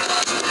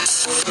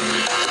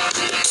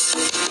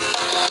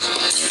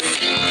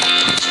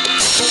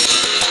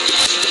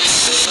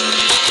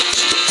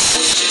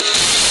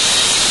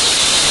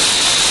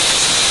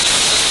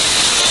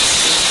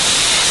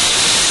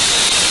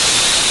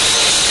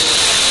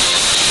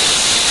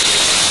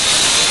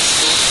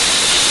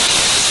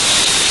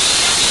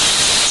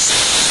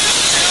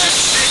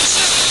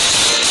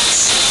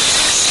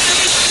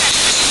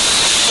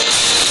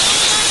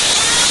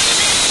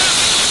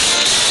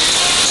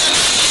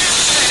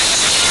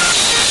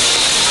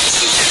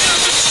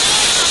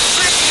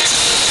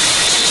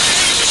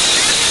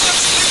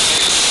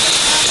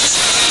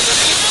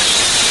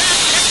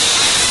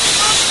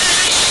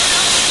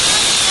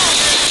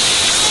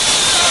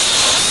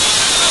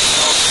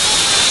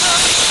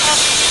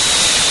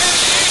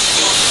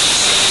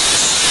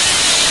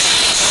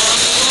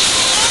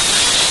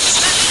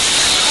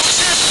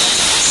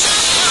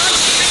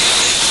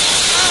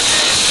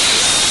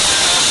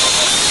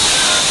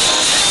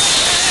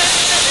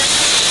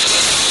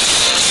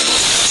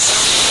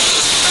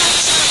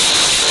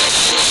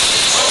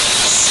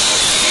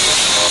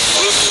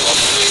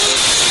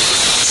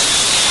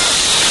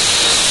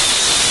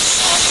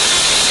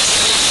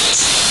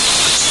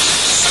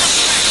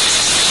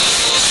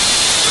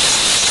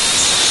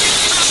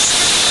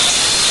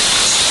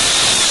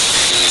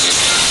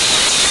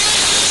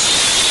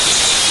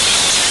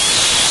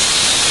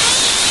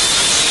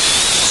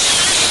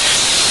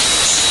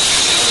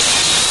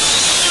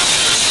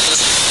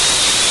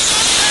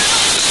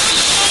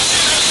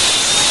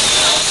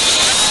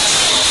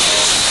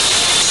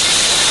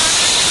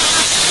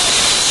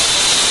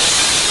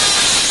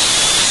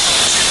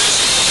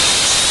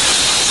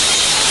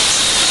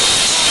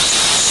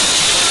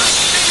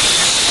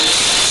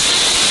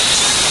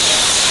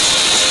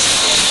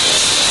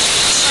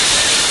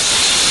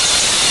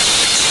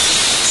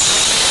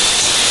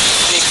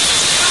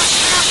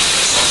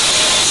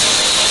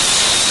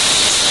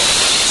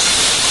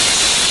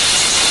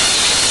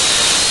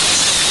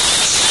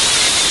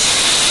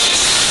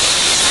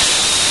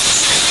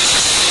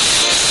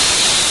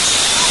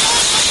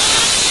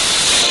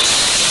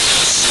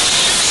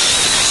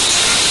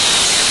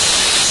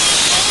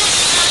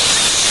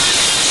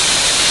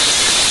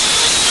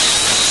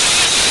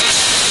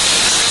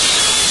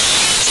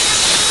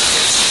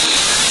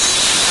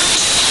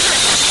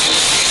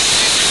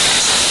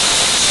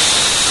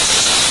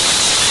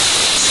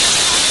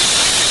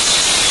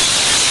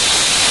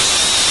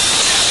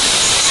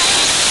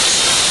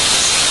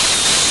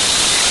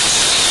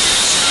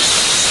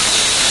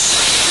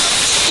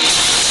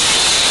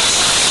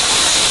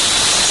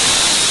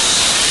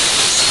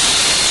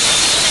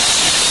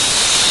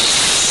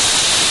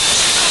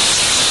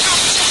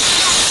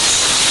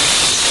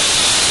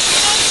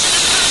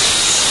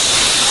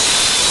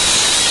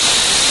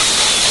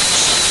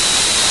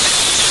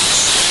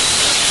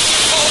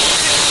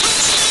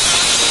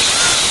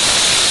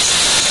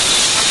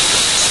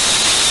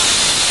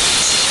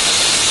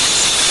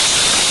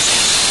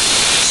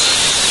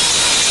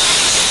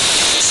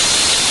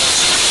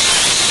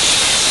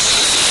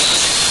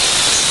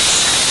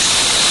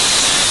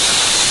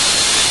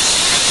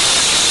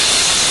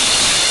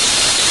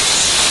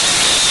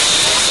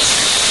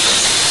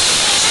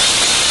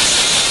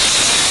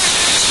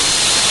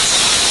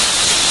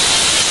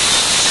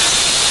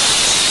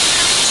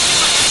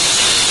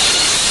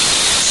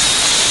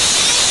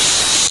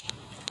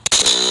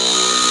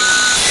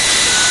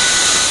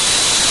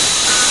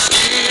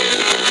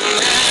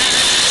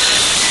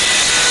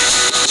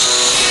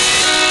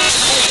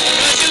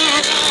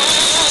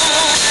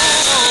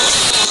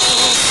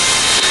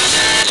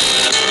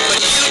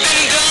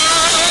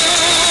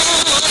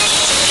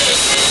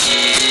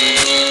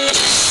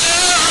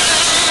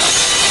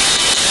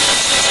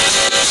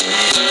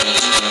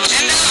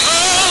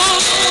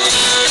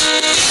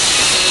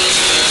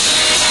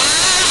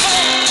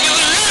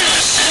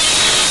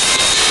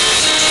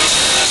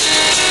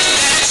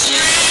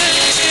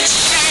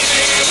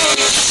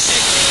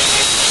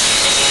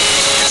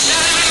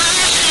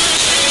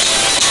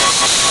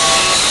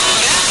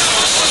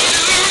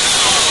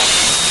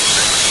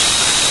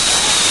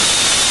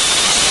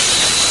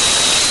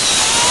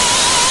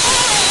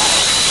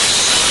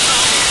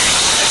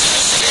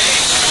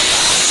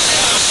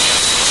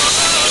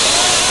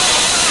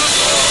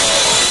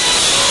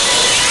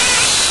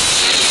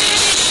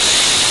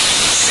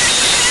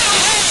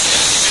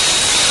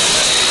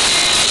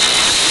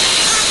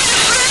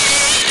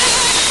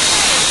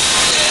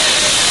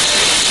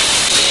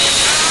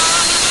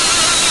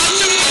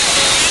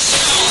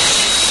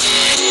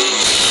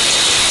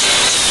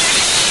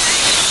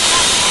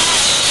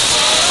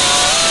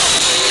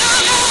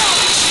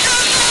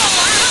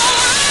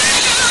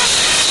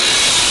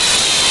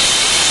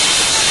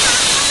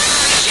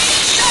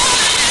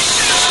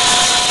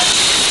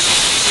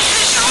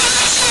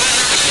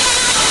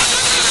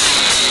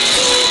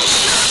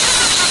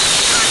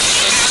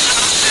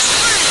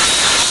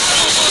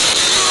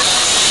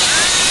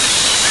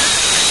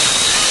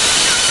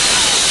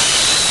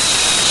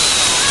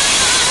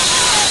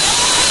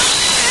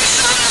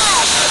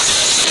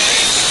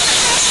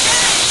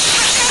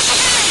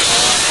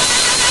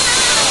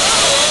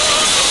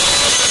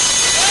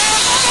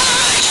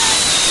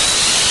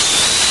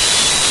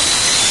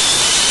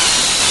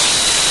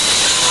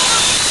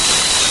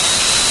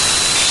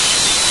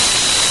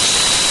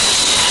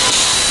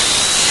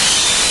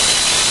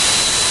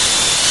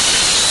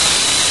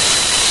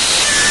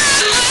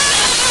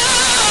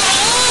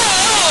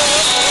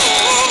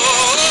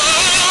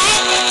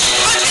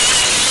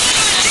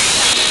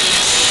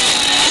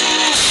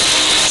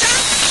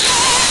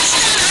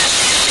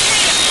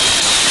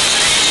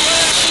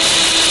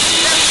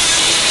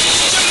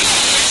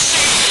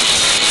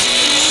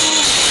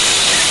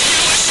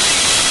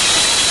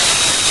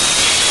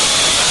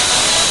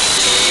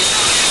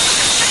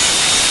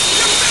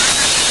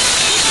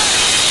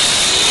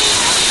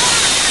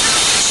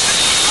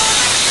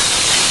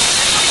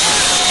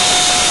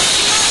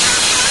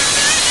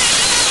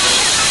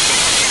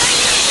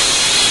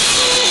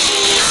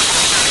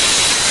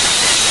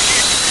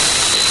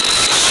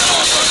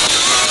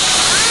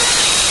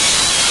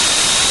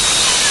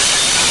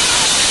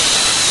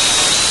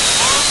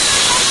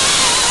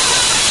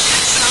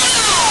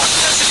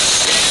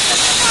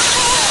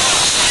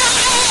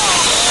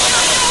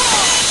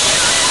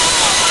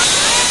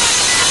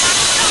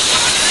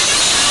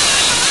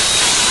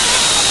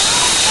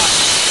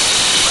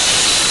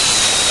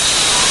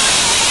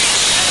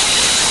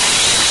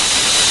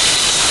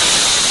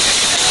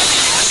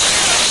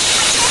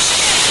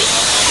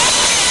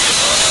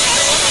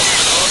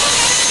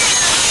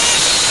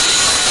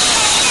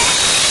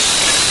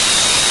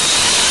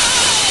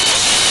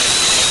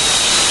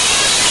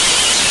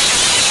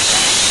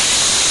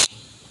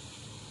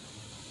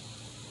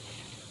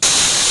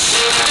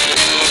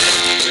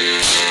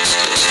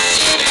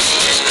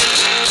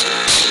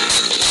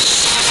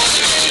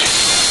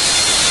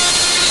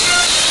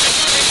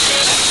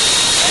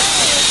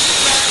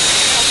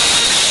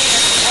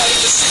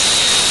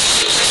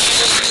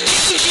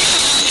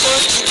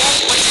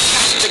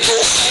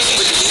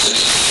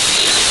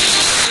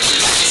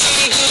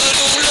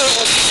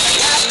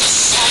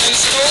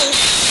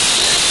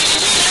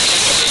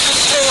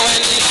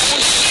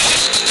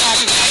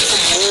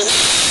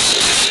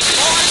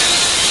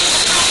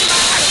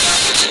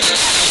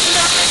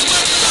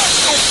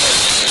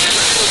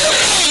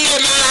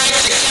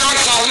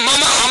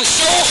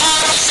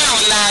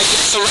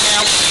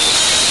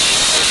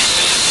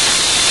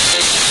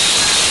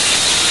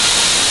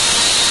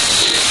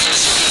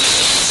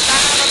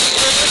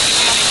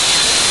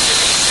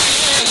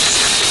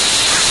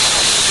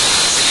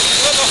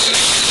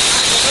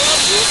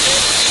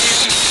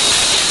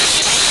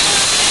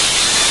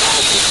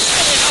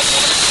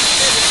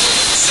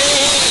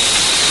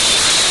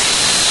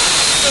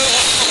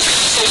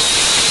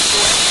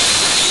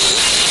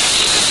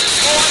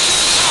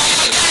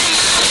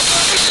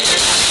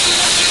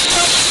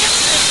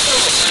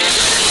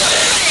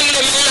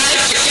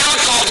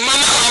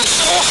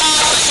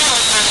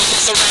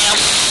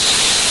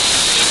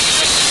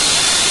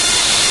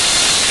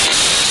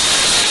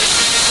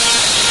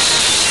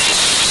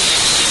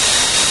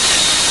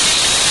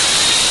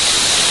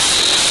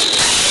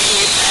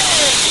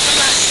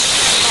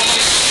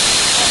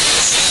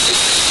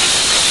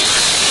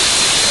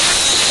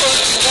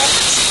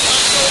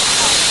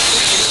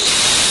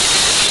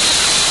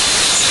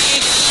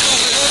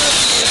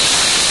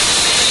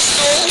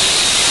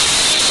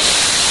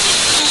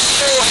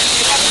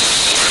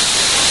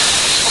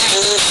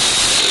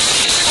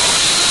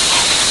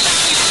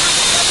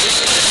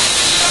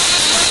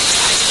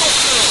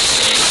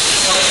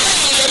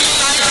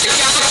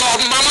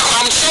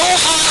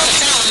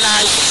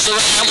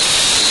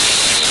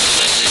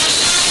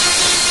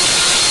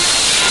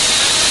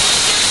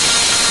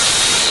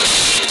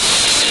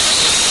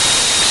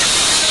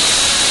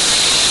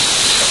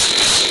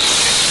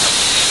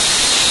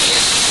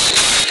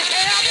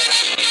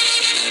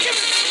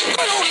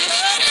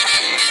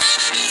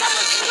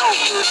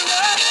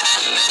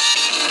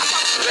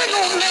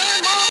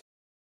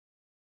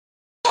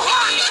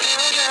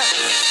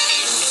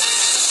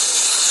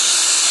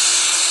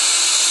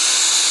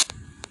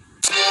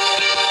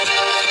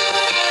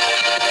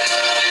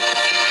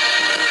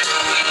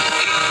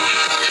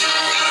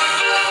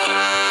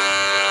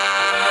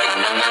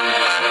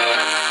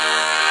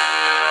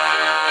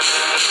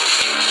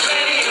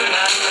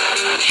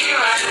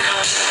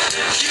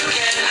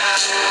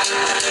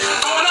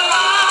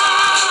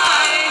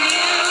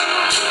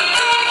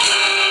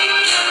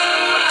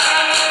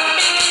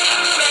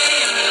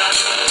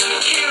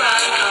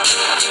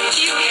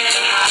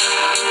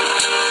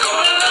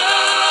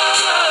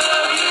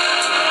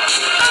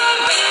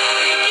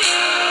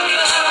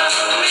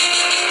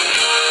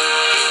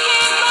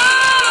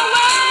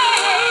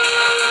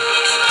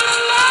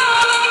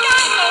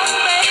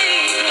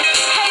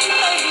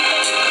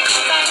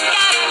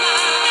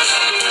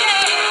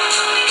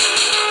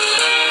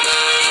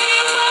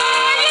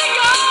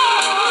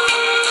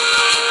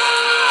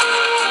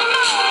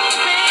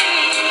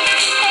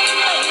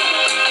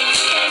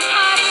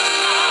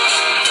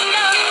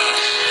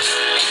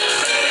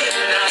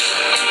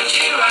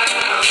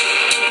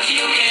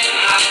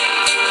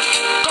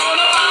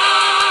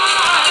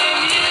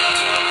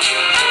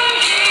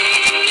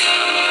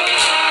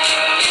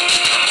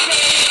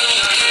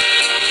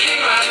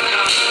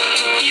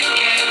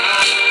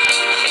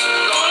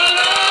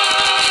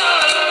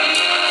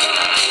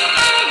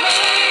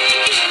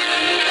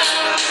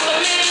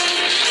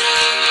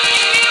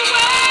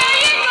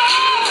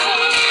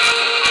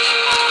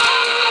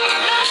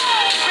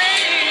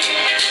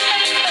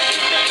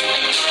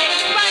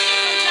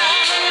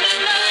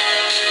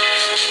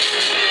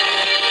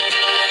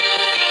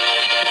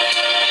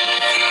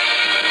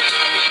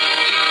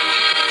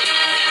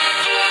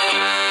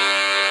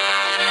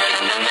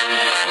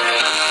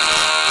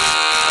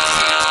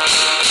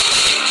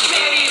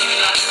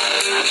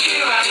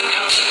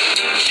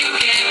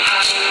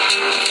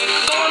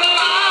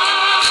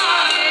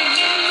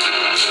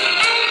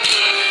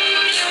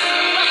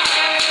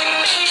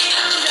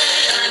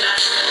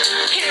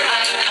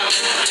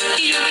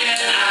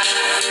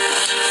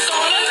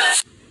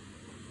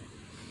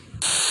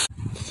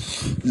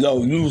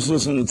 Yo, you was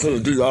listening to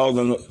the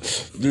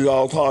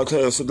deedogg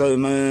podcast today,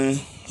 man.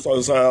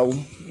 First hour,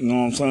 you know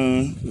what I'm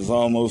saying? It's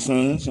almost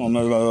finished. I'm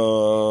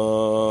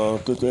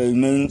at 58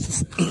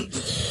 minutes.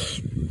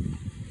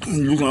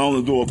 You can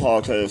only do a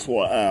podcast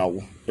for an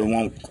hour. It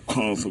won't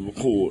come to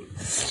record.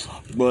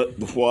 But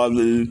before I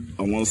leave,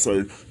 I want to say,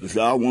 if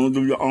y'all want to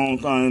do your own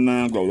thing,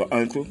 man, go to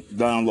Anchor,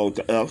 download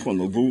the app from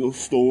the Google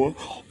Store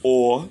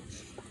or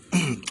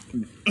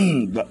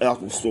the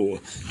Apple Store.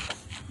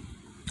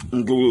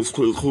 And Google's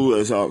pretty cool,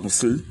 as y'all can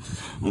see.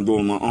 I'm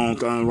doing my own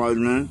thing right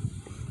now.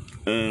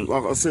 And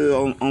like I said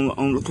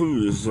on the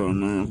previous show,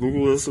 man,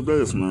 Google is the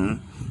best,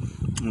 man.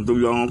 You do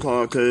your own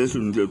podcast,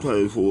 you can get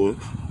paid for it.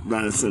 They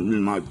ain't sent me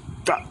my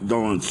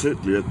darn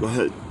shit yet, but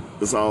hey,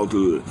 it's all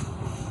good.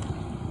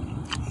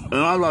 And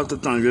I'd like to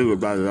thank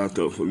everybody out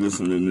there for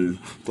listening to me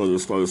for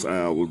this first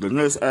hour. The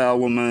next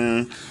hour,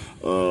 man,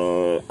 I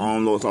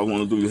don't know if I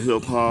want to do the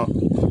hip-hop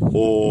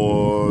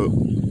or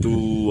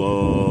do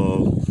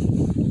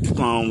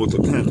on with the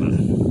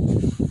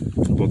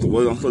pimping. But the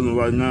way I'm feeling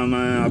right now,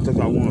 man, I think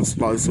I want to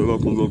spice it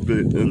up a little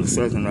bit in the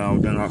second hour,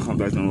 then I'll come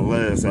back in the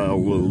last hour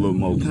with a little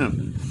more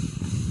pimping.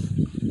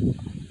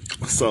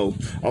 So,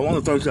 I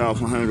want to thank y'all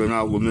for hanging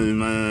out with me,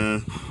 man,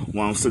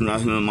 while I'm sitting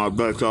out here in my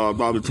backyard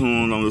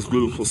barbecuing on this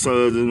beautiful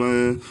Saturday,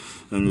 man.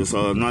 And it's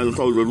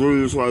 94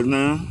 degrees right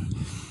now.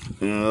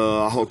 And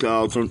I hope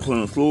y'all drink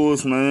plenty of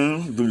fluids,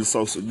 man. Do your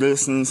social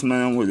distance,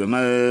 man. Wear your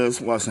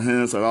mask. Wash your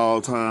hands at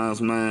all times,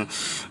 man.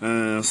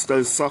 And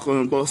stay sucker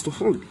and buster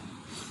free.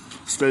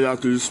 Stay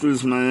out these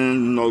streets, man.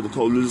 You know, the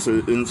police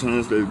at any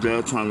chance they're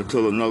there trying to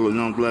kill another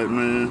young black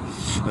man.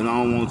 And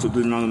I don't want to be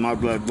none of my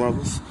black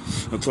brothers.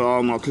 And to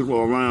all my people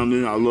around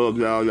me, I love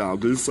y'all. Y'all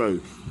be safe.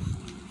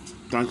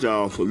 Thank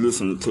y'all for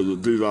listening to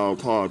the deedogg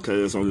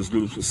podcast on this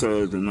beautiful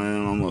Saturday,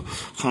 man. I'm going to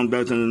come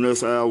back in the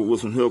next hour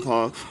with some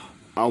hip-hop.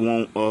 I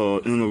won't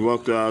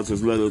interrupt y'all,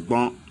 just let it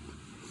bump.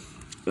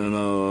 And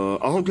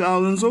I hope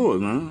y'all enjoy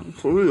it, man.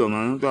 For real,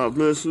 man. God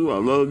bless you. I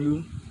love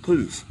you.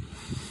 Peace.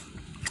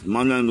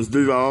 My name is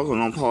deedogg,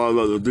 and I'm part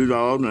of the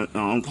deedogg, and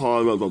I'm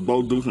part of the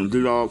Bo Duke and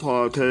deedogg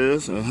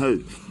podcast. And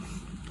hey,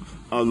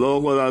 I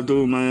love what I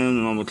do, man,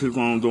 and I'm going to keep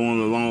on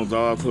doing it as long as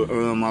I put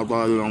air in my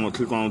body. I'm going to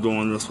keep on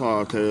doing this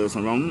podcast,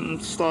 and I'm going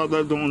to start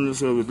back doing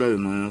this every day,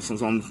 man.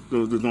 Since I'm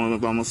still doing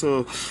it by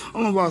myself,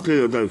 I'm going to rock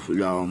every day for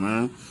y'all,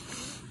 man.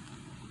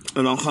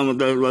 And I'm coming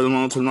back later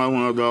on tonight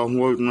when I get off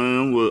work,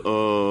 man, with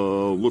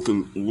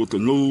the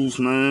news,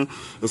 man.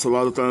 There's a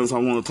lot of things I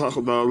want to talk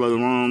about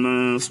later on,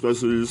 man,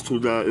 especially these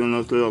two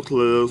NFL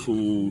players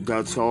who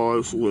got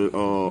charged with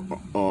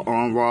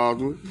armed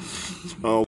robbery.